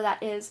 whatever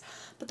that is.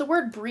 But the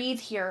word breathe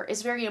here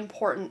is very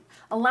important.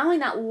 Allowing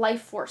that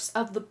life force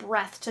of the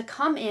breath to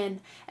come in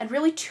and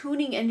really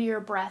tuning into your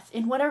breath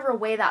in whatever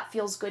way that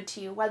feels good to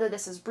you. Whether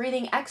this is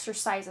breathing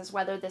exercises,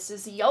 whether this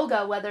is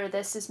yoga, whether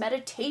this is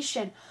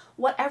meditation,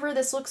 whatever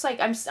this looks like.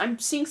 I'm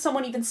seeing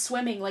someone even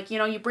swimming, like, you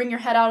know, you bring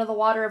your head out of the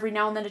water every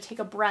now and then to take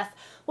a breath.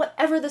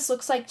 Whatever this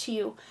looks like to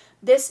you,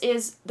 this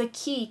is the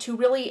key to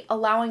really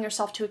allowing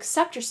yourself to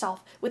accept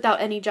yourself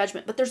without any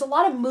judgment. But there's a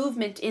lot of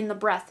movement in the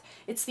breath.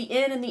 It's the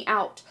in and the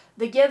out,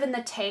 the give and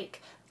the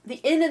take,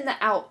 the in and the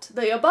out,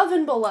 the above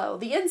and below,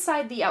 the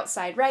inside, the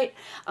outside, right?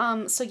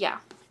 So yeah.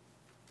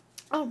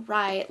 All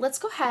right, let's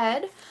go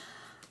ahead.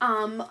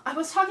 I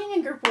was talking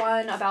in Group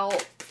 1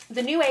 about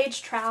the New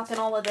Age trap and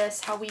all of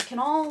this, how we can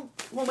all,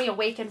 when we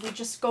awaken, we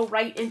just go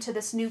right into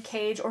this new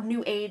cage or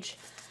New Age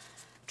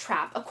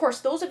trap. Of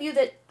course, those of you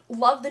that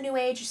love the New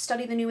Age, you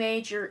study the New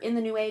Age, you're in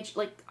the New Age,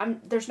 like,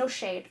 there's no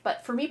shade.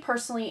 But for me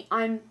personally,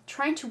 I'm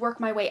trying to work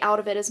my way out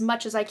of it as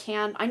much as I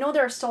can. I know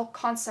there are still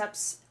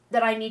concepts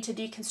that I need to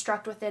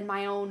deconstruct within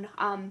my own,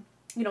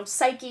 you know,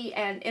 psyche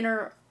and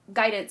inner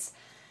guidance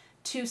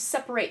to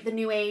separate the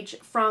New Age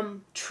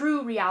from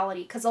true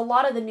reality, because a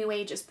lot of the New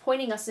Age is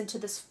pointing us into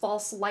this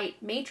false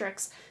light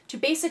matrix to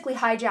basically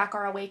hijack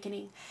our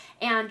awakening.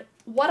 And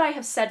what I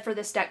have said for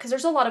this deck, because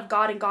there's a lot of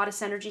God and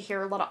Goddess energy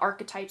here, a lot of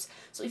archetypes,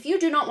 so if you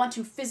do not want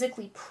to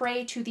physically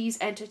pray to these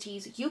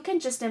entities, you can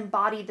just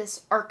embody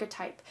this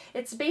archetype.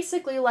 It's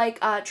basically like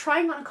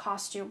trying on a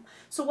costume.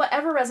 So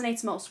whatever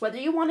resonates most, whether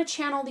you want to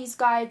channel these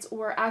guides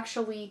or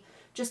actually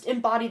just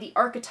embody the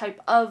archetype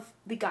of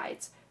the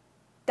guides,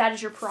 that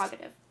is your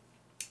prerogative.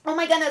 Oh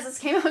my goodness, this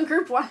came out in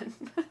Group 1.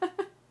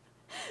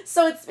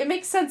 So it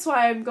makes sense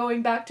why I'm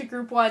going back to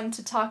Group 1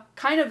 to talk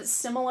kind of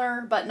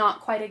similar, but not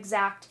quite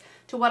exact,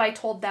 to what I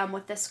told them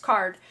with this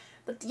card.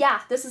 But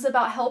yeah, this is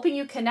about helping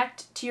you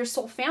connect to your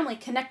soul family,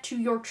 connect to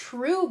your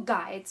true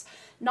guides,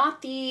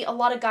 not a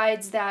lot of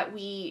guides that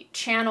we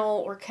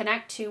channel or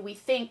connect to, we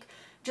think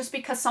just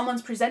because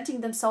someone's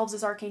presenting themselves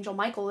as Archangel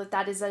Michael,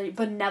 that is a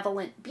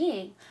benevolent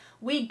being.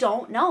 We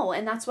don't know.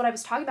 And that's what I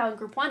was talking about in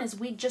group 1, is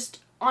we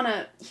just, on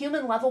a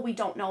human level, we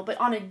don't know. But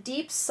on a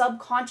deep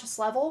subconscious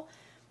level,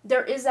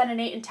 there is that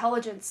innate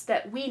intelligence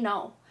that we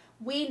know.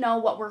 We know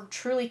what we're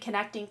truly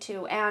connecting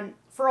to. And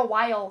for a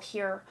while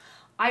here,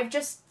 I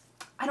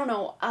don't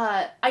know,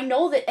 I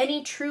know that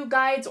any true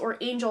guides or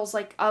angels,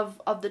 like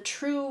of the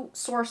true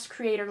source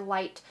creator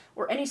light,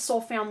 or any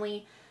soul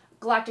family,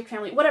 galactic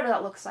family, whatever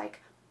that looks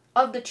like,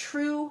 of the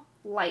true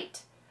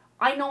light,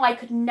 I know I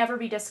could never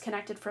be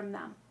disconnected from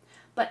them.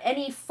 But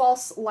any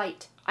false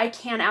light, I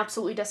can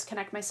absolutely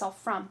disconnect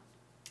myself from.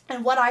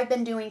 And what I've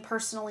been doing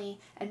personally,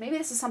 and maybe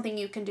this is something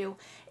you can do,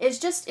 is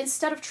just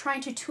instead of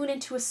trying to tune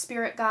into a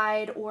spirit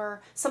guide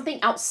or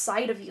something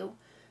outside of you,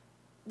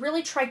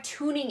 really try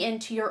tuning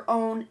into your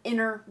own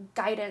inner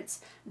guidance,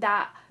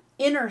 that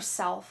inner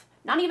self,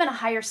 not even a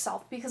higher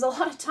self, because a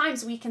lot of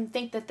times we can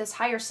think that this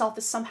higher self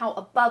is somehow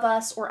above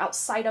us or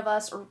outside of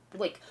us, or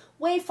like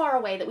way far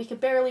away, that we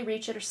could barely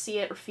reach it or see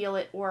it or feel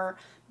it or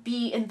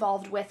be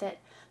involved with it.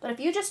 But if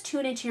you just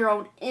tune into your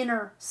own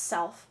inner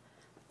self,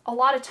 a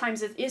lot of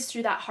times it is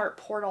through that heart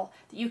portal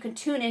that you can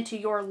tune into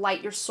your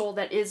light, your soul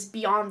that is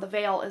beyond the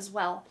veil as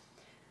well.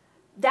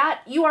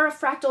 That you are a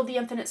fractal of the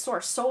infinite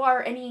source. So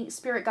are any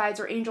spirit guides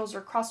or angels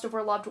or crossed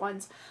over loved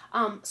ones.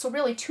 So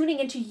really tuning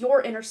into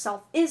your inner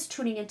self is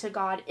tuning into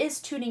God, is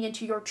tuning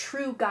into your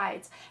true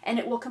guides. And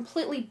it will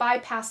completely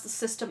bypass the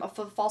system of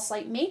the false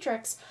light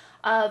matrix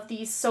of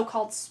these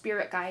so-called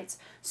spirit guides.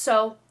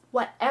 So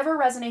whatever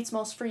resonates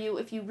most for you,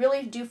 if you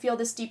really do feel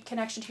this deep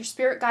connection to your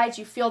spirit guides,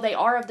 you feel they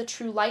are of the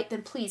true light,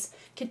 then please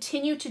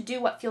continue to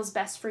do what feels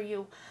best for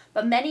you.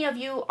 But many of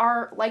you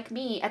are like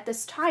me at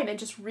this time and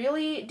just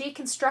really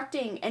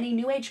deconstructing any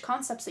New Age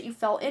concepts that you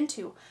fell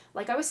into.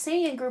 Like I was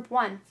saying in group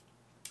 1,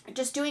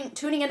 just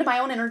tuning into my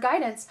own inner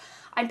guidance,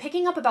 I'm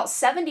picking up about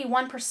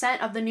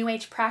 71% of the New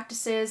Age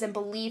practices and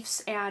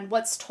beliefs and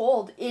what's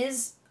told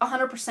is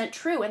 100%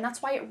 true, and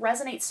that's why it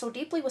resonates so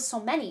deeply with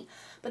so many.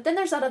 But then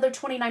there's that other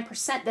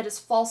 29% that is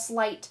false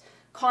light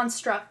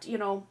construct, you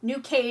know, new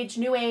cage,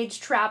 New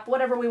Age, trap,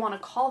 whatever we want to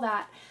call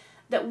that,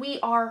 that we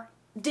are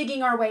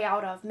digging our way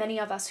out of. Many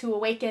of us who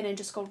awaken and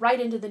just go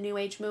right into the New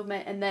Age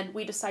movement, and then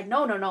we decide,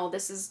 no,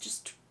 this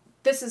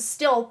is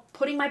still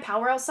putting my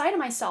power outside of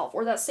myself,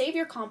 or that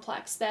savior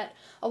complex that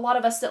a lot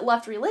of us that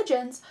left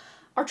religions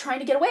are trying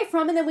to get away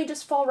from, and then we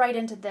just fall right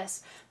into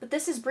this. But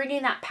this is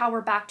bringing that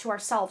power back to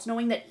ourselves,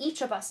 knowing that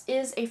each of us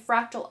is a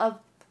fractal of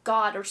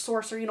God or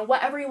source, or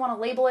whatever you want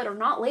to label it or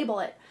not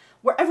label it.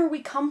 Wherever we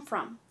come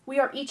from, we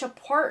are each a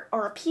part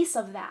or a piece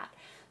of that.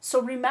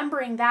 So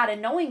remembering that and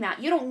knowing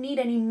that, you don't need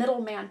any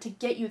middleman to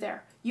get you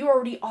there. You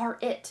already are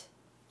it.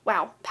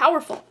 Wow,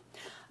 powerful.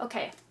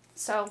 Okay,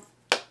 so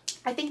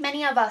I think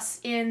many of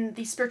us in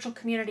the spiritual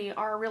community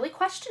are really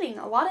questioning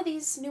a lot of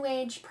these New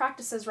Age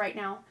practices right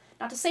now.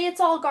 Not to say it's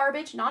all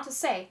garbage, not to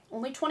say.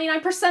 Only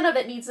 29% of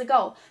it needs to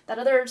go. That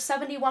other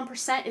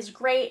 71% is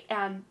great,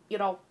 and,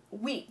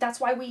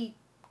 that's why we,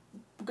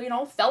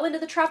 fell into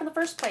the trap in the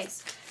first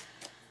place.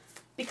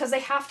 Because they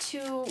have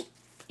to,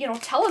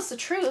 tell us the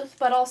truth,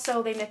 but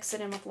also they mix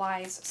it in with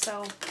lies.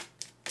 So,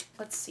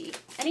 let's see.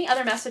 Any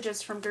other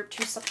messages from Group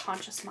 2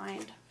 Subconscious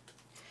Mind?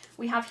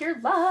 We have here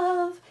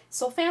love,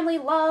 soul family,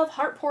 love,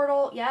 heart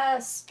portal,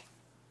 yes.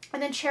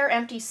 And then chair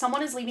empty,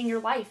 someone is leaving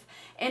your life.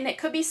 And it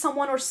could be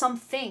someone or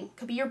something.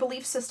 Could be your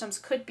belief systems.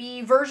 Could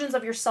be versions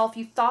of yourself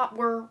you thought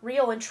were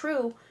real and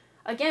true.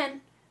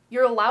 Again,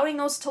 you're allowing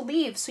those to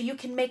leave so you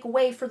can make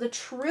way for the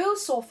true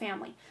soul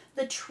family,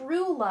 the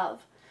true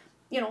love,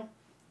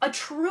 a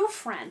true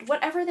friend,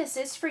 whatever this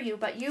is for you.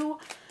 But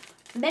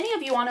many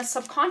of you on a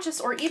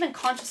subconscious or even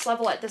conscious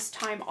level at this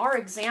time are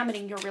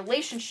examining your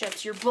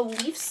relationships, your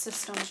belief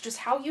systems, just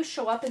how you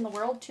show up in the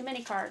world. Too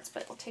many cards,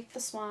 but we'll take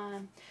this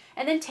one.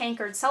 And then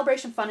tankard,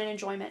 celebration, fun, and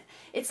enjoyment.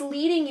 It's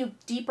leading you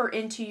deeper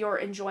into your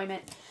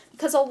enjoyment,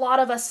 because a lot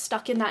of us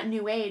stuck in that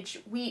New Age,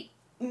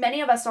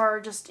 many of us are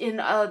just in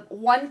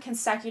one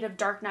consecutive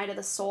dark night of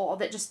the soul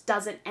that just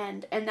doesn't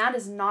end, and that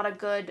is not a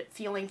good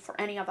feeling for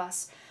any of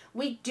us.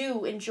 We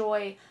do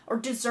enjoy or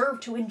deserve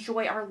to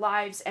enjoy our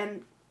lives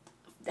and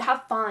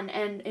have fun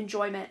and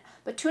enjoyment,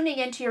 but tuning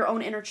into your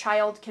own inner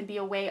child can be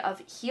a way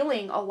of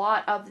healing a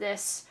lot of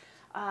this,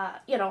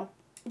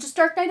 just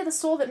dark night of the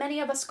soul that many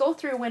of us go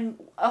through when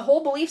a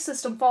whole belief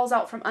system falls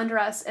out from under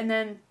us, and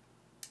then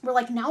we're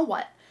like, now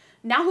what?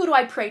 Now who do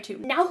I pray to?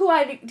 Now who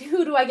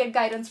do I get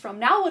guidance from?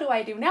 Now what do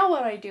I do? Now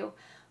what do I do?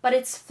 But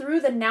it's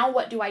through the now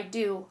what do I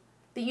do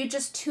that you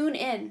just tune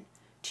in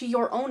to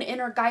your own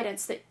inner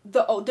guidance, that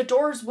the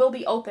doors will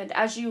be opened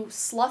as you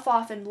slough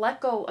off and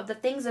let go of the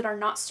things that are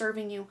not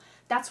serving you.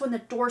 That's when the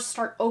doors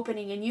start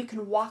opening and you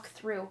can walk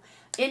through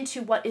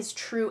into what is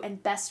true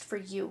and best for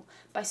you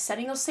by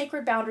setting those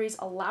sacred boundaries,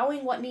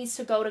 allowing what needs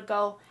to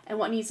go, and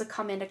what needs to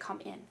come in.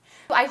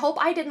 I hope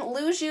I didn't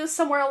lose you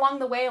somewhere along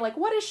the way. Like,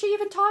 what is she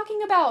even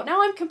talking about?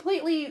 Now I'm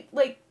completely,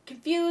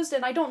 confused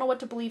and I don't know what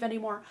to believe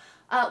anymore.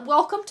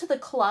 Welcome to the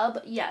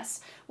club.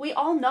 Yes, we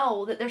all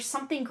know that there's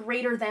something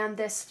greater than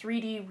this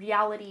 3D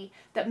reality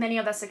that many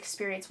of us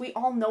experience. We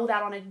all know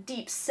that on a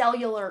deep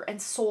cellular and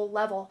soul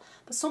level,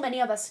 but so many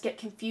of us get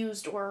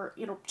confused or,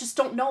 just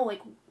don't know,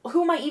 like,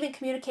 who am I even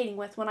communicating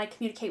with when I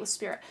communicate with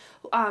spirit?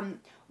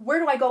 Where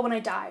do I go when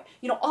I die?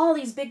 All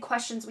these big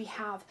questions we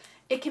have.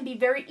 It can be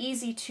very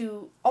easy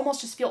to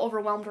almost just feel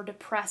overwhelmed or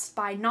depressed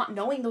by not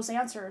knowing those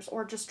answers,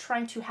 or just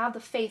trying to have the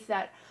faith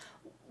that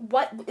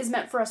what is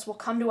meant for us will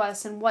come to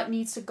us, and what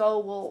needs to go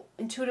we'll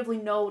intuitively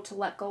know to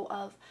let go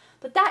of.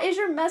 But that is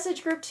your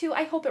message, group 2.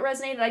 I hope it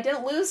resonated. I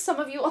didn't lose some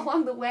of you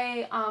along the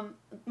way.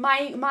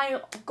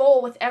 My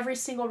goal with every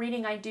single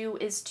reading I do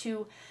is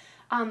to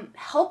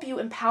help you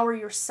empower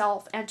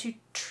yourself and to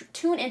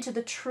tune into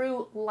the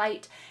true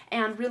light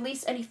and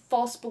release any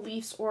false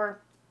beliefs or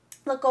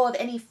let go of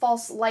any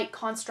false light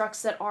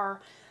constructs that are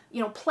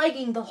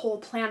plaguing the whole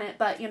planet.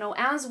 But,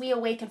 as we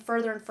awaken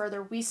further and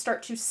further, we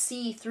start to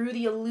see through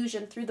the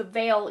illusion, through the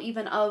veil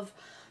even of,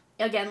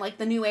 again, like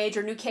the new age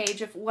or new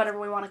cage, if whatever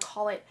we want to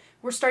call it.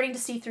 We're starting to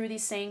see through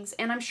these things.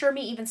 And I'm sure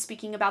me even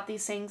speaking about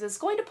these things is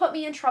going to put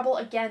me in trouble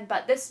again,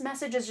 but this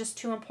message is just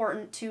too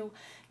important to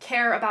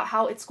care about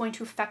how it's going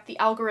to affect the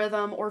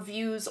algorithm or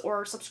views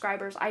or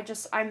subscribers.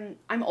 I'm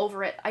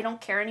over it. I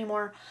don't care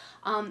anymore.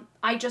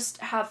 I just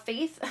have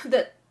faith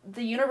that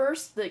the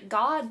universe, that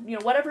God,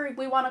 whatever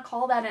we want to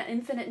call that, an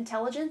infinite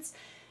intelligence,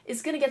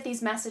 is going to get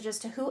these messages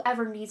to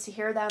whoever needs to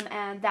hear them,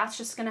 and that's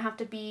just going to have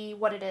to be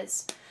what it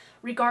is,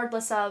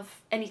 regardless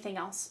of anything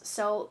else.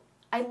 So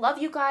I love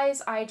you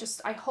guys. I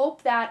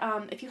hope that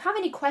if you have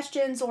any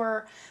questions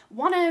or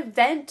want to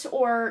vent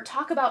or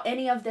talk about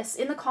any of this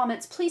in the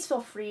comments, please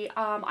feel free.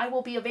 I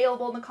will be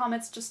available in the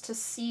comments just to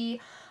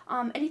see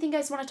anything you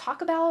guys want to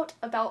talk about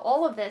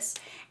all of this,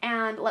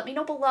 and let me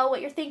know below what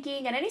you're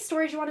thinking and any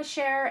stories you want to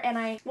share. And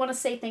I want to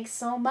say thanks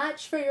so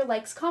much for your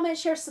likes,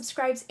 comments, shares,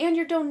 subscribes, and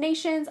your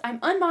donations. I'm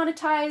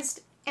unmonetized,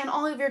 and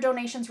all of your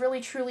donations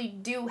really truly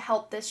do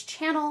help this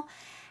channel.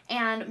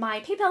 And my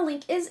PayPal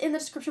link is in the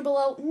description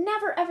below.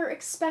 Never ever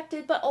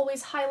expected, but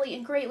always highly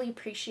and greatly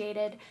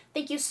appreciated.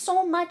 Thank you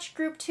so much,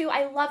 group 2.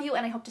 I love you,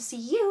 and I hope to see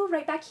you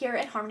right back here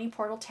at Harmony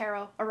Portal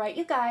Tarot. Alright,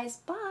 you guys,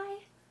 bye.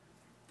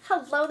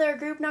 Hello there,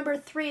 group number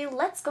 3.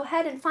 Let's go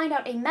ahead and find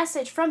out a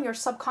message from your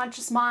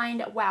subconscious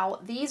mind. Wow,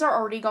 these are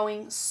already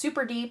going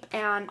super deep,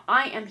 and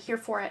I am here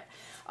for it.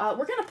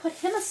 We're going to put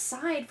him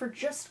aside for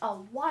just a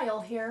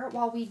while here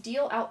while we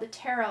deal out the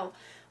tarot.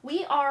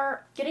 We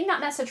are getting that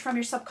message from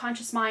your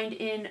subconscious mind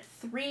in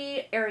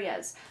 3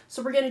 areas.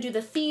 So we're going to do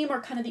the theme, or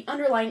kind of the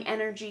underlying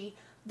energy.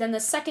 Then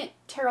the second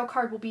tarot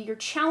card will be your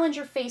challenge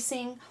you're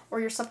facing, or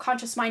your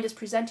subconscious mind is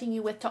presenting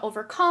you with to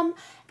overcome.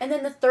 And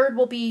then the third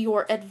will be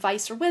your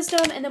advice or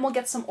wisdom. And then we'll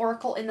get some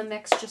oracle in the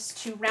mix just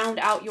to round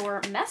out your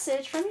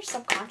message from your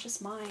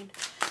subconscious mind.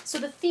 So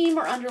the theme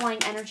or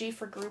underlying energy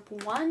for group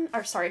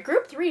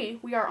 3,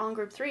 we are on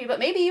group 3, but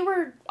maybe you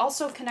were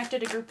also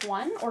connected to group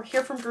 1 or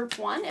hear from group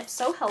 1. If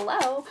so,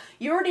 hello.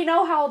 You already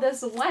know how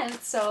this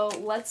went, so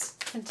let's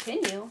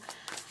continue.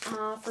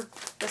 For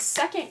the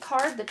second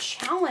card, the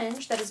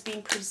challenge that is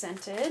being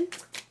presented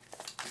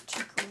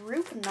to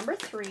group number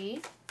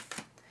 3,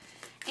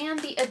 and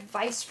the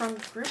advice from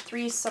group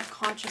 3's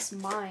subconscious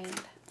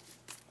mind.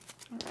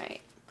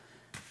 Alright,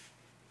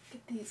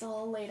 get these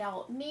all laid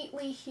out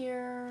neatly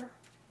here.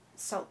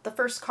 So the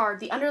first card,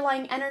 the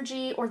underlying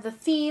energy or the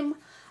theme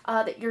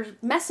that your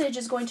message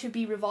is going to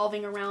be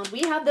revolving around.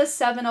 We have the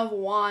 7 of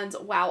Wands.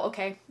 Wow,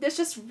 okay, this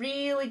just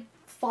really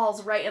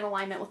falls right in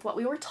alignment with what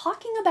we were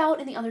talking about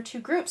in the other 2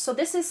 groups. So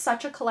this is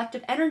such a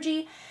collective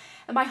energy,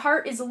 and my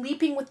heart is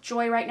leaping with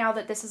joy right now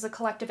that this is a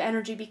collective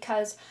energy,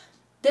 because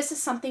this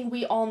is something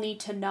we all need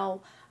to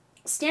know.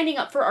 Standing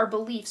up for our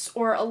beliefs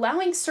or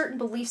allowing certain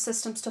belief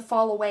systems to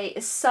fall away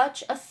is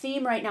such a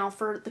theme right now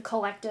for the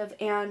collective.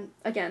 And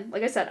again,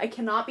 like I said, I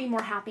cannot be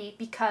more happy,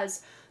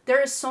 because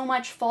there is so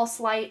much false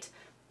light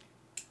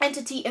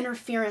entity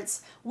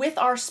interference with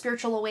our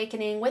spiritual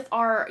awakening, with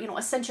our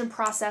ascension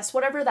process,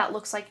 whatever that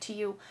looks like to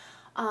you,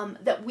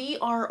 that we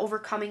are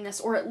overcoming this,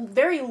 or at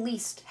very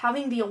least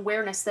having the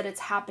awareness that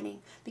it's happening,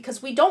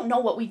 because we don't know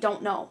what we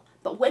don't know.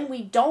 But when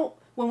we do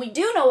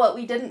know what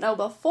we didn't know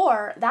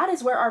before, that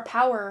is where our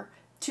power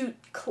to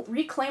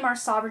reclaim our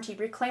sovereignty,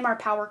 reclaim our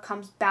power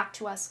comes back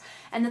to us.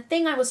 And the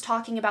thing I was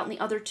talking about in the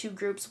other 2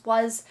 groups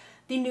was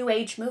the New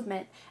Age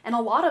movement. And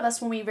a lot of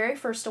us, when we very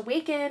first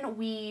awaken,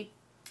 we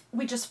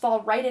just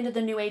fall right into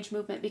the New Age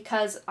movement,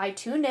 because I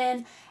tuned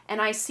in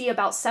and I see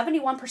about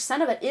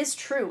 71% of it is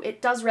true.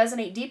 It does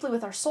resonate deeply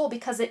with our soul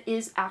because it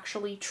is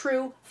actually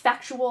true,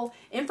 factual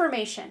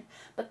information.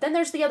 But then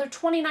there's the other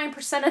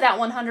 29% of that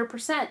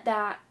 100%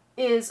 that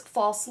is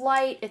false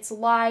light, it's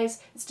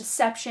lies, it's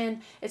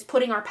deception, it's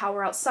putting our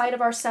power outside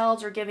of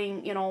ourselves, or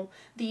giving,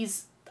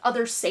 these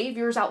other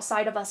saviors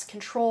outside of us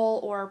control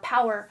or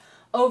power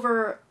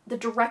over the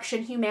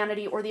direction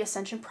humanity or the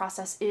ascension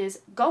process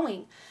is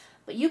going.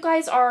 But you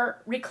guys are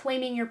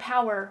reclaiming your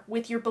power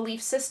with your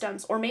belief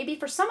systems, or maybe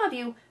for some of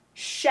you,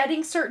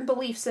 shedding certain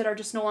beliefs that are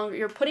just no longer,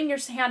 you're putting your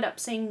hand up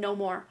saying no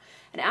more.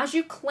 And as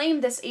you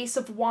claim this Ace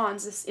of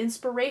Wands, this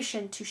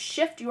inspiration to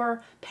shift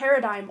your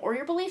paradigm or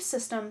your belief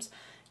systems,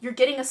 you're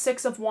getting a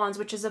Six of Wands,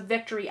 which is a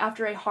victory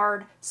after a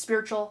hard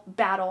spiritual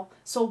battle.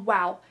 So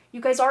wow,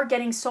 you guys are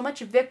getting so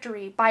much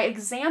victory by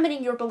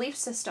examining your belief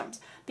systems,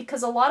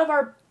 because a lot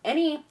of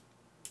any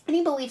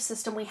belief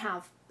system we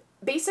have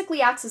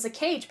basically acts as a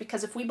cage,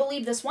 because if we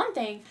believe this one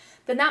thing,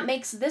 then that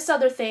makes this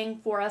other thing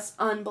for us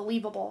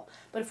unbelievable.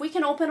 But if we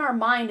can open our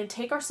mind and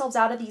take ourselves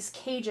out of these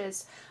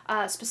cages,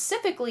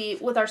 specifically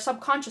with our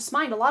subconscious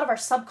mind, a lot of our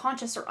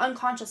subconscious or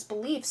unconscious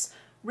beliefs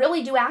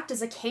really do act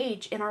as a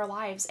cage in our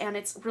lives, and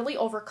it's really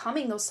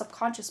overcoming those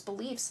subconscious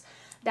beliefs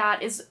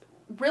that is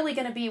really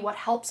going to be what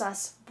helps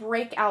us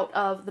break out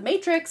of the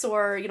matrix,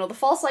 or the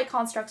false light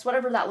constructs,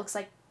 whatever that looks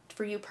like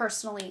for you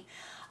personally.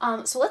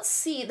 So let's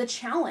see the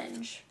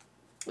challenge.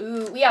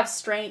 Ooh, we have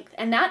strength,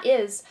 and that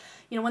is,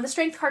 when the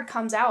strength card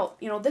comes out,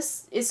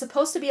 this is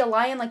supposed to be a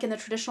lion, like in the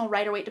traditional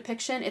Rider-Waite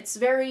depiction. It's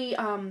very,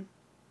 I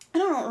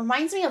don't know, it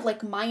reminds me of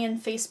like Mayan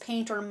face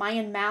paint or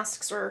Mayan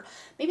masks, or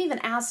maybe even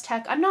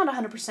Aztec. I'm not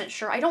 100%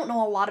 sure. I don't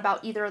know a lot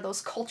about either of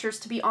those cultures,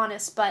 to be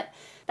honest, but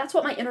that's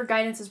what my inner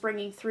guidance is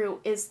bringing through,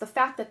 is the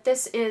fact that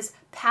this is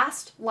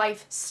past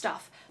life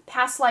stuff.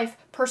 Past life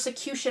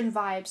persecution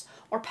vibes,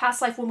 or past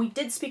life when we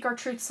did speak our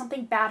truth,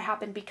 something bad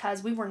happened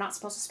because we were not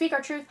supposed to speak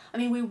our truth. I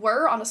mean, we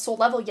were on a soul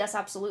level, yes,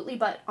 absolutely,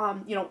 but,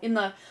 in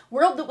the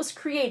world that was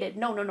created,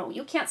 no,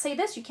 you can't say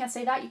this, you can't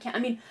say that, you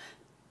can't,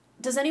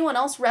 does anyone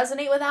else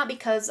resonate with that?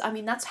 Because,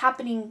 that's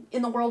happening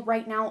in the world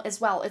right now as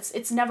well.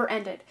 It's never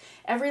ended.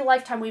 Every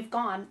lifetime we've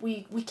gone,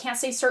 we can't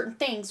say certain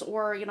things,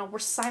 or, we're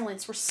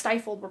silenced, we're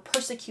stifled, we're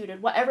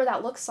persecuted, whatever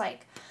that looks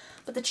like.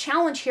 But the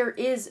challenge here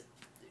is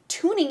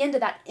tuning into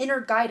that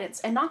inner guidance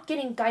and not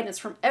getting guidance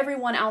from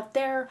everyone out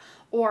there,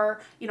 or,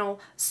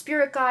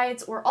 spirit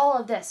guides, or all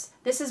of this.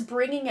 This is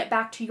bringing it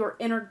back to your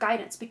inner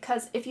guidance,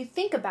 because if you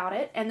think about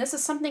it, and this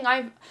is something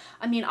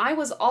I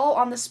was all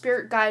on the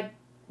spirit guide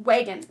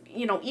wagon,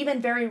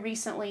 even very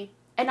recently.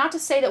 And not to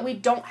say that we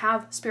don't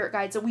have spirit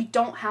guides, that we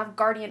don't have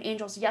guardian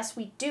angels. Yes,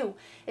 we do.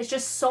 It's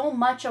just so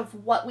much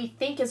of what we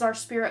think is our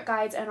spirit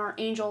guides and our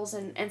angels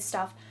and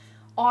stuff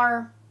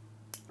are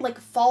like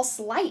false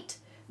light.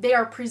 They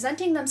are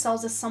presenting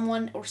themselves as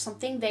someone or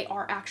something they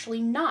are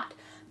actually not.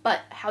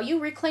 But how you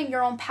reclaim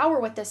your own power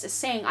with this is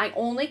saying, I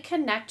only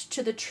connect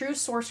to the true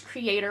source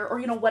creator, or,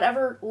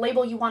 whatever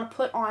label you want to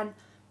put on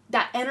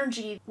that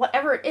energy,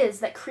 whatever it is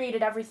that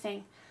created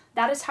everything.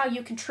 That is how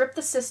you can trip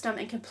the system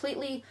and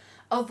completely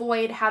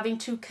avoid having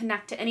to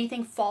connect to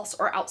anything false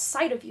or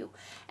outside of you.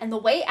 And the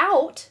way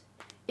out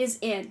is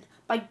in,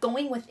 by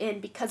going within,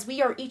 because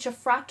we are each a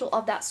fractal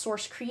of that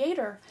source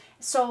creator.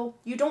 So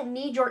you don't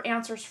need your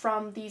answers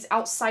from these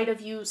outside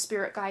of you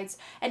spirit guides.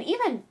 And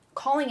even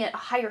calling it a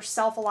higher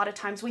self, a lot of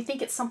times we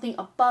think it's something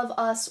above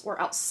us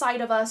or outside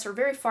of us or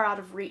very far out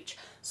of reach.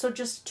 So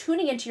just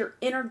tuning into your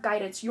inner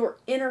guidance, your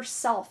inner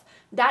self,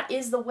 that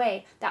is the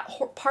way. That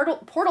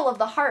portal of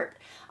the heart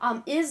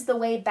is the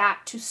way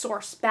back to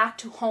source, back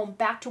to home,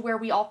 back to where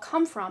we all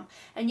come from.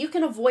 And you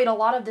can avoid a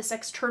lot of this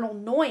external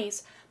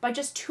noise by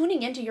just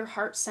tuning into your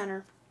heart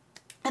center.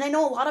 And I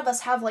know a lot of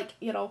us have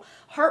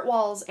heart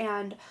walls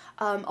and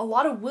a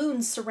lot of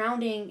wounds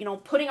surrounding,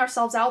 putting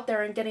ourselves out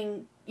there and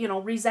getting,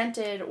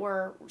 rejected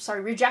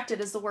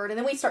is the word. And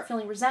then we start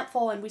feeling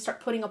resentful and we start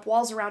putting up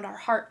walls around our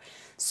heart.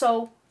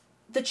 So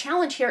the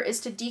challenge here is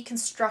to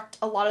deconstruct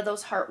a lot of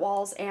those heart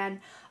walls and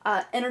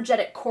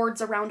energetic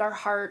cords around our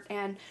heart,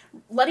 and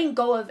letting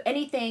go of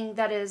anything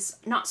that is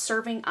not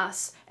serving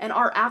us and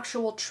our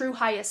actual true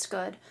highest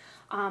good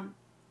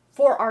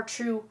for our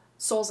true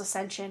soul's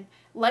ascension.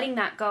 Letting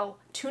that go,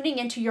 tuning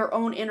into your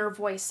own inner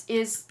voice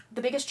is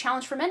the biggest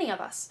challenge for many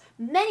of us.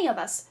 Many of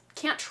us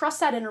can't trust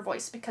that inner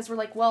voice because we're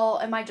like, well,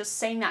 am I just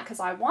saying that because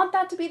I want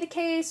that to be the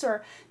case?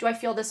 Or do I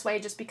feel this way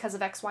just because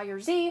of X, Y, or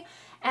Z?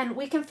 And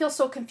we can feel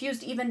so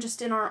confused even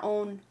just in our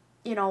own,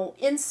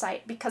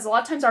 insight, because a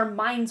lot of times our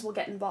minds will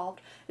get involved.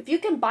 If you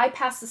can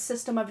bypass the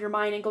system of your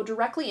mind and go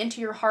directly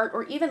into your heart,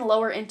 or even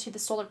lower into the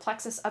solar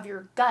plexus of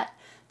your gut,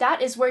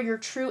 that is where your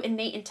true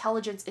innate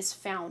intelligence is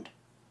found.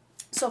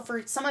 So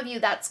for some of you,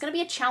 that's going to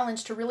be a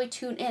challenge to really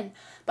tune in.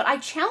 But I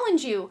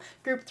challenge you,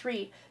 group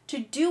 3, to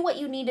do what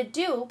you need to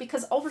do,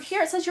 because over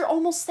here it says you're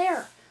almost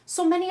there.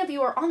 So many of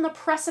you are on the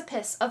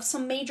precipice of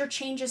some major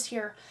changes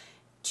here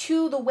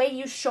to the way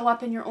you show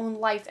up in your own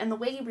life and the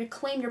way you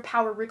reclaim your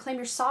power, reclaim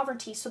your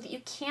sovereignty, so that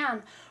you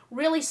can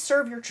really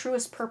serve your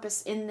truest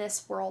purpose in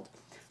this world.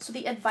 So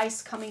the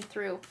advice coming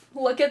through.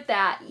 Look at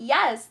that.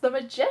 Yes, the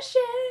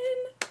Magician.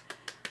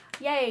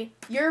 Yay.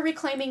 You're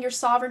reclaiming your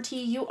sovereignty.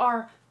 You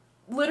are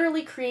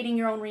literally creating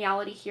your own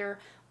reality here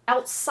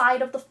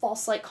outside of the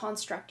false light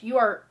construct. You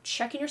are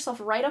checking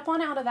yourself right up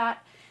on out of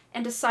that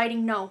and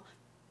deciding, no,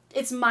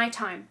 it's my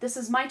time. This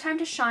is my time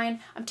to shine.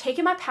 I'm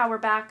taking my power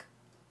back.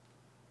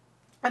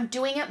 I'm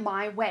doing it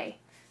my way.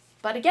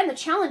 But again, the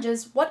challenge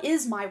is, what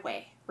is my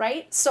way,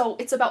 right? So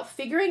it's about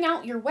figuring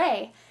out your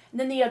way, and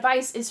then the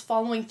advice is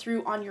following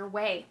through on your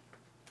way.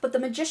 But the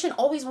magician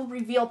always will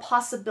reveal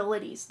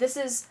possibilities. This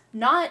is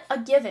not a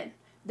given.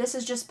 This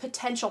is just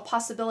potential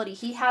possibility.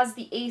 He has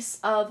the ace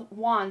of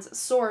wands,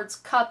 swords,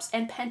 cups,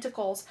 and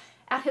pentacles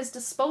at his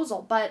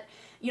disposal. But,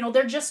 you know,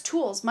 they're just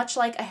tools, much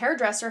like a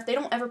hairdresser. If they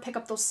don't ever pick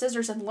up those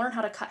scissors and learn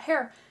how to cut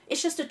hair,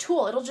 it's just a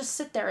tool. It'll just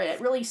sit there. It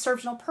really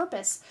serves no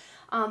purpose.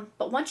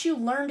 But once you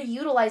learn to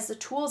utilize the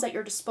tools at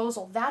your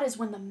disposal, that is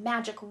when the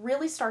magic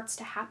really starts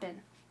to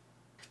happen.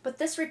 But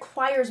this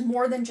requires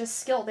more than just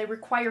skill. They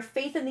require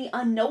faith in the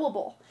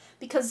unknowable.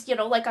 Because, you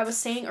know, like I was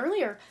saying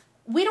earlier,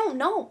 we don't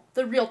know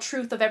the real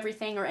truth of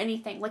everything or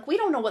anything. Like, we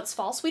don't know what's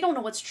false. We don't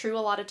know what's true a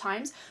lot of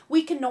times.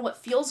 We can know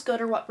what feels good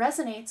or what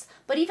resonates.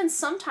 But even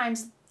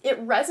sometimes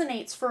it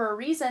resonates for a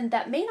reason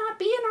that may not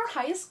be in our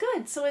highest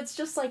good. So it's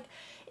just like,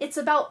 it's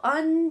about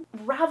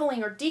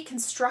unraveling or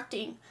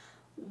deconstructing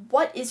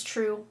what is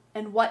true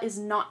and what is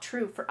not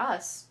true for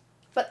us.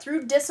 But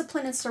through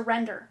discipline and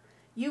surrender,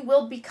 you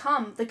will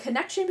become the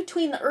connection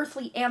between the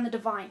earthly and the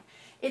divine.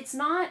 It's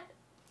not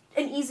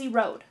an easy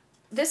road.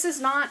 This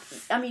is not,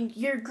 I mean,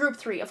 you're group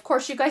 3. Of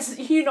course, you guys,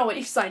 you know what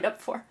you signed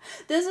up for.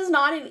 This is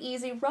not an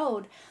easy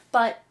road,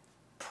 but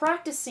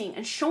practicing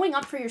and showing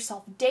up for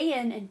yourself day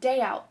in and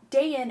day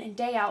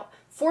out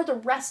for the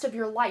rest of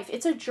your life.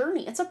 It's a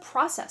journey. It's a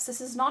process.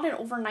 This is not an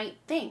overnight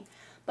thing.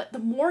 But the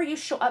more you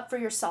show up for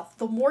yourself,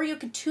 the more you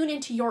can tune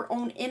into your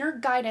own inner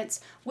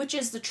guidance, which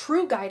is the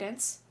true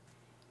guidance,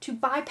 to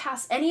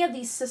bypass any of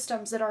these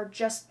systems that are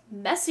just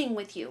messing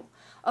with you.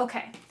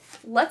 Okay,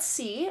 let's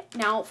see.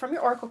 Now, from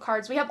your oracle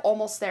cards, we have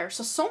almost there.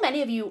 So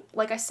many of you,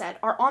 like I said,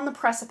 are on the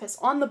precipice,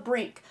 on the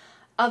brink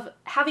of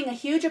having a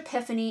huge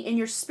epiphany in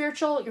your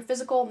spiritual, your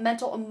physical,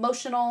 mental,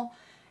 emotional,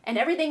 and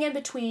everything in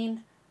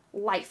between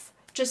life.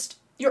 Just,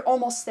 you're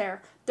almost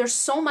there. There's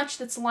so much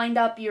that's lined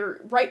up. You're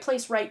right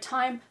place, right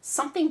time.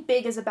 Something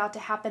big is about to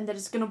happen that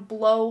is going to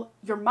blow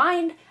your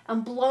mind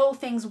and blow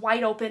things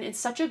wide open in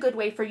such a good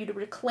way for you to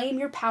reclaim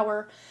your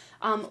power,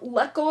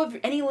 let go of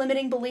any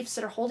limiting beliefs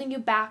that are holding you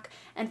back,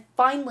 and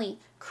finally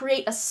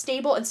create a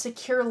stable and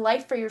secure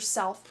life for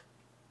yourself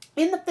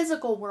in the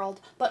physical world,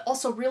 but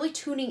also really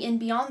tuning in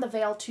beyond the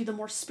veil to the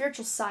more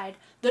spiritual side,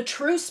 the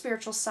true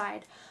spiritual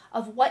side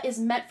of what is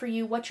meant for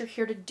you, what you're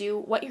here to do,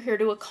 what you're here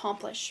to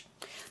accomplish.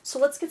 So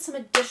let's get some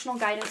additional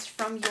guidance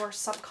from your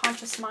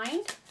subconscious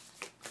mind.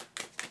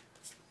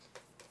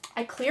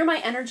 I clear my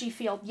energy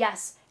field,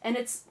 yes. And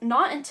it's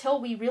not until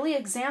we really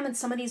examine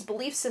some of these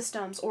belief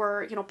systems,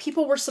 or, you know,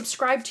 people we're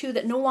subscribed to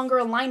that no longer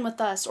align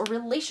with us, or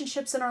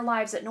relationships in our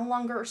lives that no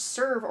longer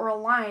serve or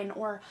align,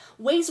 or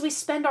ways we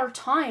spend our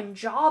time,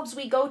 jobs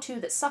we go to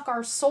that suck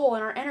our soul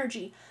and our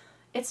energy.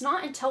 It's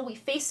not until we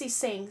face these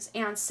things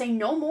and say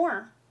no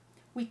more,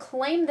 we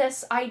claim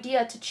this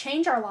idea to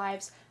change our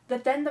lives,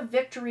 that then the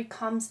victory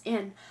comes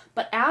in.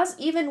 But as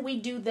even we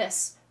do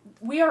this,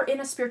 we are in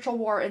a spiritual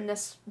war in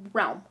this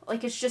realm.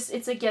 Like,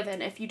 it's a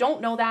given. If you don't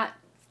know that,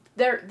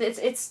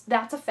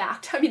 that's a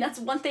fact. I mean, that's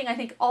one thing I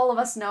think all of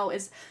us know,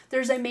 is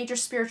there's a major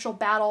spiritual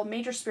battle,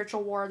 major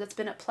spiritual war that's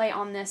been at play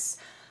on this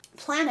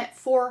planet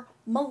for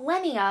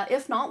millennia,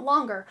 if not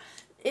longer.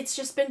 It's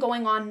just been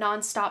going on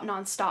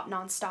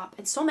nonstop.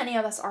 And so many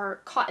of us are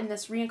caught in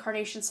this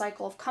reincarnation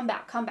cycle of come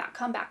back.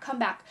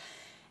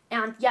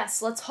 And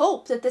yes, let's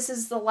hope that this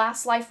is the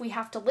last life we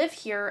have to live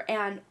here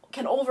and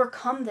can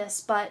overcome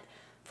this. But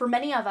for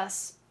many of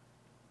us,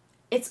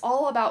 it's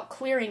all about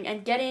clearing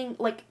and getting,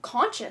 like,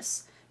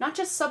 conscious, not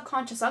just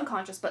subconscious,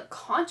 unconscious, but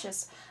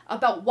conscious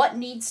about what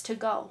needs to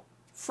go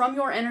from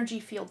your energy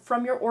field,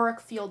 from your auric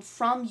field,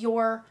 from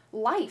your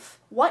life.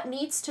 What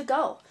needs to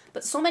go?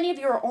 But so many of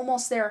you are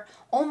almost there,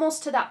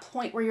 almost to that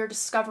point where you're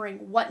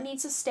discovering what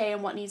needs to stay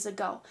and what needs to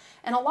go.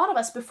 And a lot of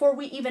us, before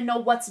we even know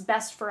what's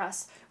best for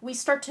us, we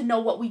start to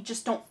know what we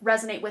just don't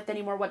resonate with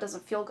anymore, what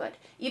doesn't feel good.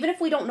 Even if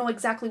we don't know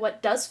exactly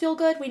what does feel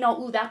good, we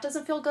know, ooh, that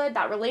doesn't feel good,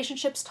 that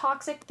relationship's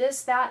toxic,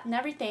 this, that, and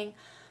everything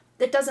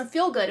that doesn't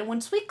feel good. And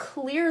once we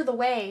clear the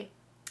way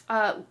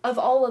of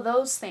all of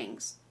those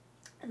things,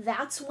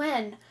 that's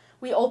when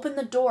we open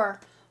the door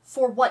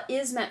for what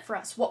is meant for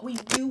us, what we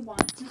do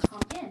want to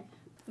come in.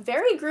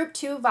 Very group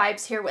 2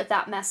 vibes here with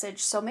that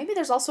message. So maybe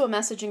there's also a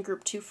message in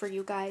group 2 for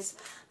you guys.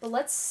 But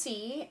let's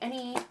see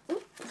any,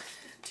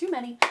 too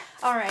many.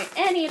 All right,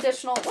 any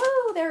additional,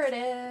 woo, there it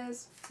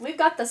is. We've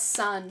got the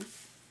sun,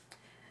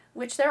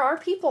 which there are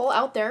people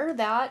out there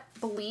that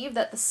believe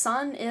that the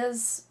sun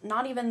is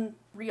not even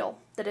real,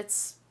 that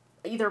it's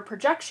either a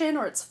projection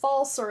or it's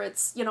false or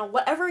it's, you know,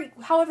 whatever,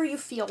 however you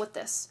feel with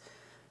this.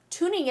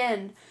 Tuning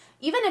in,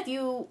 even if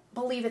you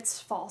believe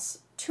it's false,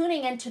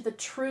 tuning into the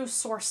true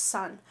source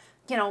sun,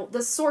 you know,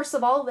 the source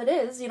of all that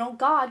is, you know,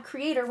 God,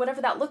 creator,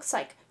 whatever that looks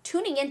like,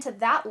 tuning into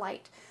that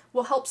light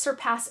will help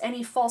surpass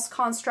any false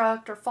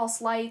construct or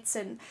false lights.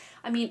 And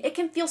I mean, it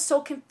can feel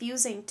so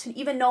confusing to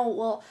even know,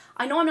 well,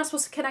 I know I'm not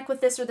supposed to connect with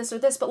this or this or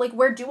this, but like,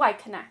 where do I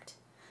connect?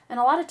 And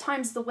a lot of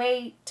times the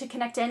way to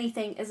connect to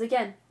anything is,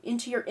 again,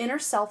 into your inner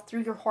self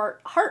through your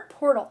heart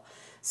portal.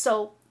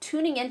 So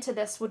tuning into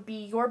this would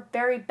be your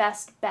very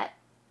best bet.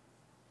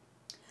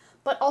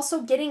 But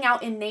also getting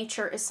out in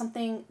nature is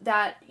something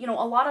that, you know,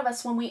 a lot of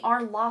us, when we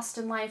are lost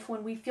in life,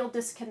 when we feel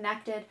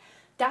disconnected,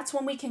 that's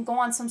when we can go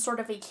on some sort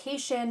of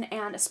vacation,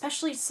 and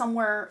especially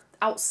somewhere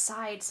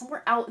outside,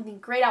 somewhere out in the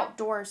great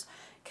outdoors,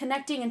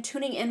 connecting and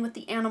tuning in with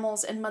the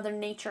animals and Mother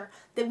Nature,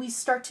 that we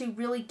start to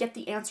really get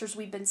the answers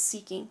we've been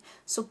seeking.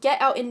 So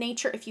get out in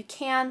nature if you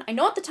can. I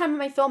know at the time of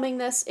my filming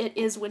this, it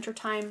is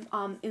wintertime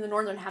in the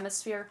Northern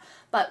Hemisphere,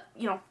 but,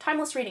 you know,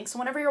 timeless reading. So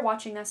whenever you're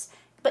watching this,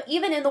 but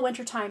even in the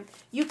wintertime,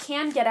 you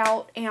can get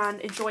out and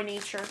enjoy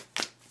nature.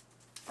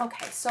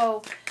 Okay,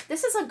 so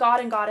this is a God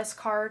and Goddess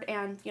card,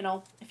 and, you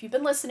know, if you've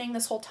been listening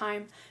this whole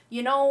time,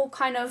 you know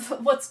kind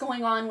of what's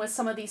going on with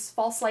some of these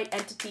false light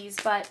entities,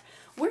 but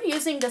we're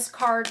using this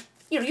card.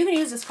 You know, you can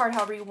use this card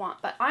however you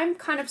want, but I'm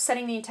kind of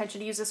setting the intention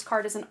to use this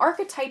card as an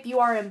archetype you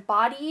are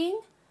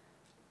embodying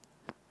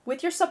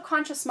with your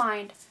subconscious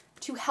mind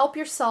to help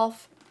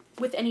yourself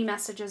with any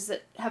messages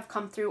that have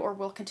come through or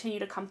will continue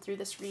to come through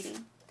this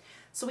reading.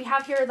 So we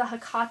have here the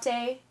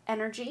Hecate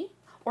energy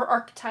or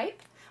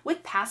archetype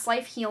with past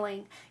life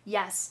healing.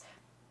 Yes,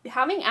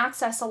 having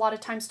access a lot of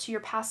times to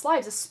your past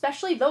lives,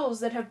 especially those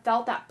that have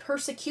felt that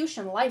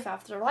persecution life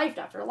after life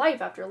after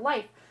life after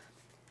life.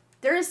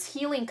 There is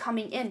healing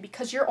coming in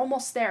because you're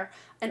almost there.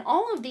 And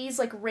all of these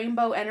like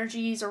rainbow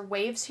energies or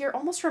waves here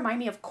almost remind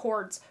me of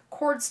cords.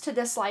 Cords to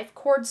this life,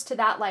 cords to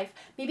that life,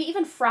 maybe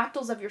even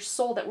fractals of your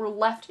soul that were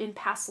left in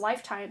past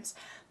lifetimes.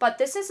 But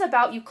this is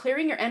about you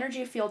clearing your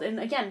energy field and,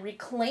 again,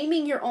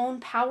 reclaiming your own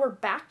power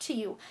back to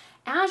you.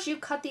 As you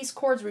cut these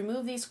cords,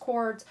 remove these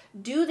cords,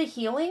 do the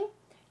healing,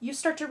 you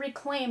start to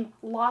reclaim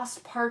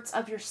lost parts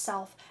of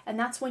yourself. And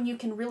that's when you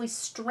can really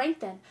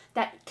strengthen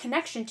that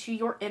connection to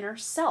your inner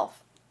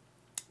self.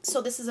 So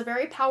this is a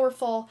very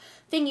powerful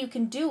thing you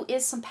can do,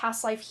 is some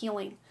past life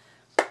healing.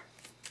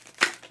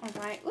 All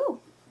right. Ooh,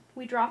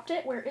 we dropped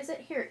it. Where is it?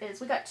 Here it is.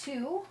 We got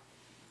two.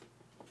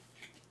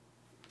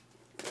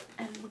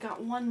 And we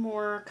got one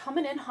more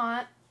coming in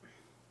hot.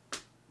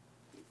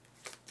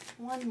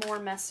 One more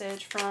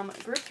message from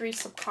Group 3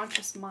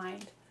 Subconscious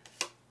Mind.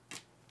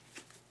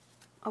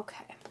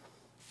 Okay.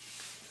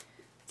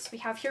 So we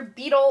have here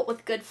Beetle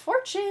with good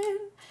fortune.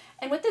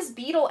 And with this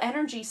beetle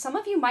energy, some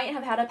of you might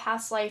have had a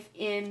past life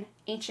in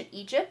ancient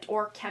Egypt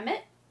or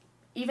Kemet,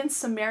 even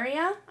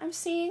Samaria, I'm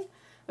seeing.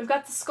 We've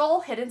got the skull.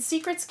 Hidden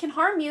secrets can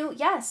harm you.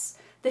 Yes,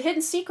 the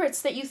hidden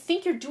secrets that you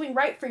think you're doing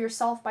right for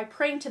yourself by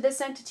praying to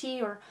this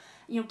entity, or,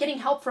 you know, getting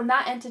help from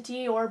that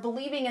entity, or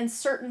believing in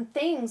certain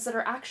things that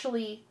are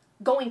actually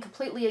going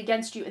completely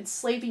against you,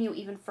 enslaving you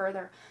even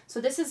further. So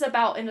this is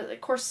about, and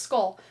of course,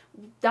 skull.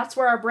 That's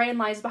where our brain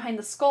lies, behind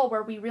the skull,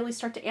 where we really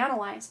start to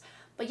analyze.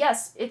 But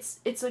yes,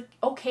 it's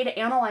okay to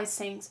analyze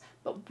things,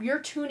 but you're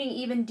tuning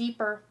even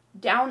deeper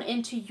down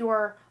into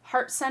your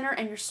heart center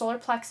and your solar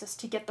plexus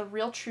to get the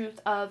real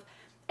truth of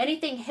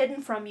anything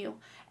hidden from you,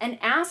 and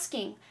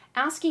asking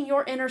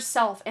your inner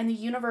self and the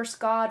universe,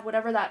 God,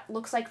 whatever that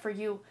looks like for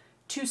you,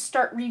 to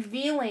start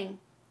revealing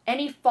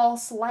any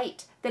false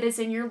light that is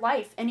in your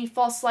life, any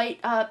false light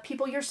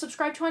people you're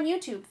subscribed to on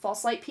YouTube,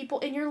 false light people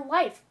in your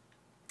life,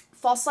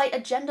 false light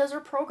agendas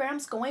or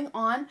programs going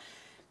on,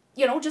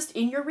 you know, just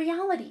in your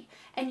reality.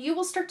 And you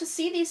will start to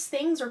see these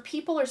things or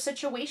people or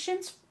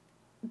situations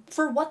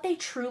for what they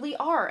truly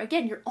are.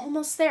 Again, you're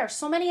almost there.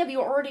 So many of you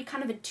are already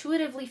kind of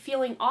intuitively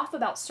feeling off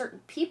about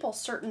certain people,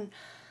 certain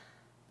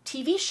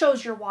TV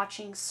shows you're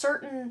watching,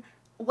 certain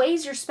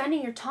ways you're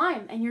spending your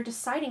time, and you're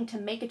deciding to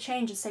make a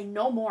change and say,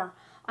 no more.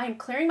 I am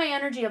clearing my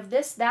energy of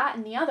this, that,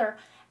 and the other,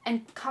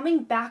 and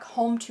coming back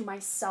home to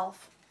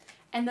myself.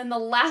 And then the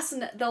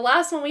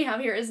last one we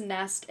have here is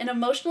nest. An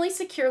emotionally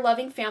secure,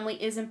 loving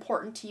family is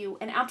important to you,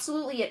 and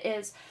absolutely it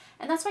is.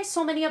 And that's why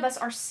so many of us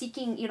are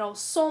seeking, you know,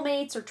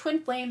 soulmates or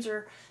twin flames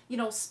or, you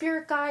know,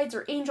 spirit guides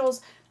or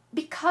angels,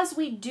 because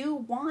we do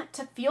want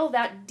to feel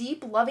that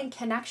deep, loving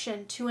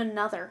connection to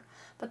another.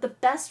 But the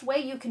best way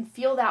you can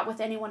feel that with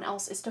anyone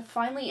else is to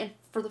finally, and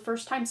for the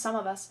first time, some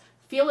of us,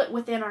 feel it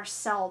within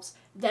ourselves.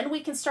 Then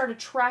we can start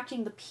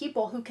attracting the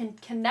people who can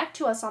connect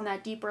to us on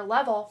that deeper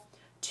level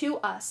to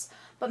us.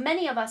 But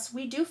many of us,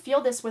 we do feel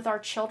this with our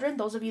children,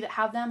 those of you that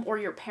have them, or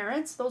your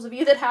parents, those of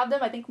you that have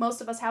them. I think most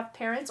of us have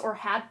parents or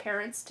had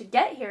parents to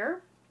get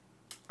here.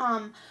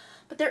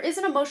 But there is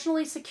an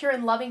emotionally secure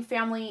and loving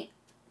family.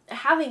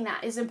 Having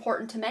that is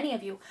important to many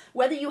of you.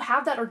 Whether you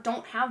have that or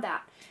don't have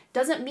that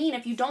doesn't mean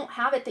if you don't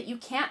have it that you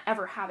can't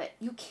ever have it.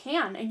 You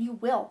can and you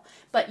will.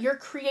 But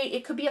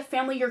it could be a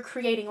family you're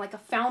creating, like a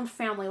found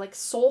family, like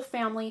soul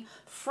family,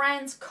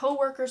 friends,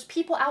 co-workers,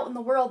 people out in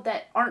the world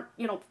that aren't,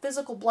 you know,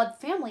 physical blood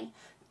family,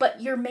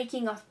 but you're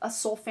making a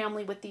soul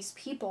family with these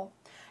people.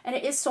 And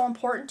it is so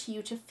important to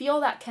you to feel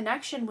that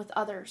connection with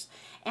others.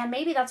 And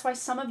maybe that's why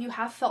some of you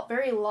have felt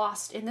very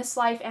lost in this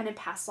life and in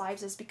past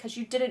lives, is because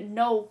you didn't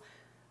know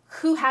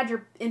who had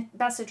your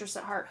best interest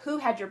at heart, who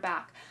had your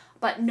back.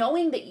 But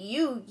knowing that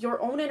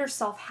your own inner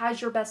self, has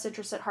your best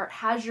interest at heart,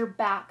 has your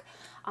back,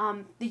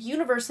 the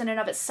universe in and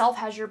of itself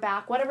has your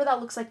back, whatever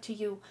that looks like to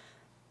you.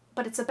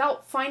 But it's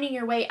about finding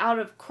your way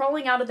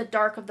crawling out of the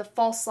dark of the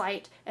false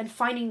light and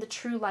finding the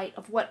true light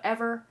of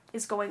whatever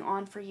is going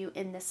on for you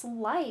in this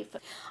life.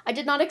 I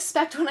did not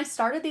expect when I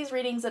started these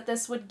readings that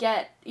this would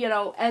get, you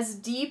know, as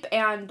deep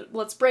and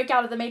let's break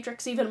out of the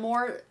matrix even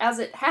more as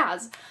it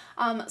has.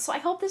 So I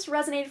hope this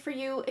resonated for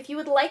you. If you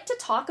would like to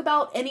talk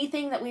about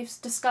anything that we've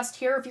discussed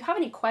here, if you have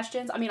any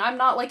questions, I mean, I'm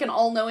not like an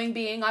all-knowing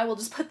being, I will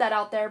just put that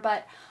out there,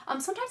 but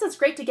sometimes it's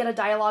great to get a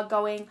dialogue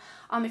going.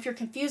 If you're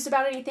confused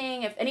about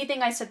anything, if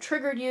anything I said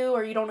triggered you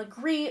or you don't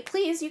agree,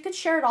 please, you can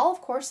share it all,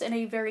 of course, in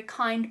a very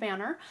kind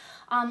manner.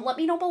 Let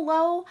me know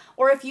below,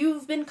 or if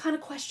you've been kind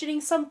of questioning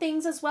some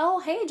things as well,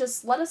 hey,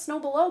 just let us know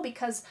below,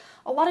 because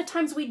a lot of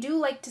times we do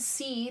like to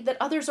see that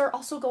others are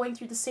also going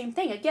through the same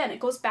thing. Again, it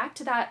goes back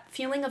to that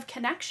feeling of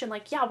connection,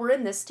 like, yeah, we're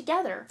in this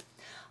together.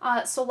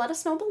 So let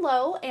us know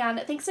below, and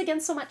thanks again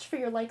so much for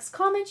your likes,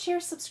 comments,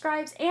 shares,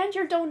 subscribes, and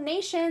your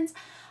donations.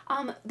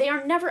 They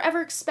are never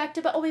ever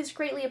expected, but always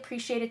greatly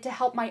appreciated to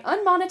help my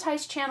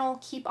unmonetized channel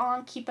keep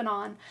on keeping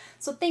on.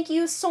 So thank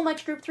you so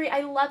much, Group 3.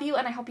 I love you,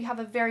 and I hope you have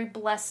a very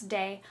blessed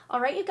day. All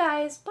right, you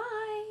guys. Bye.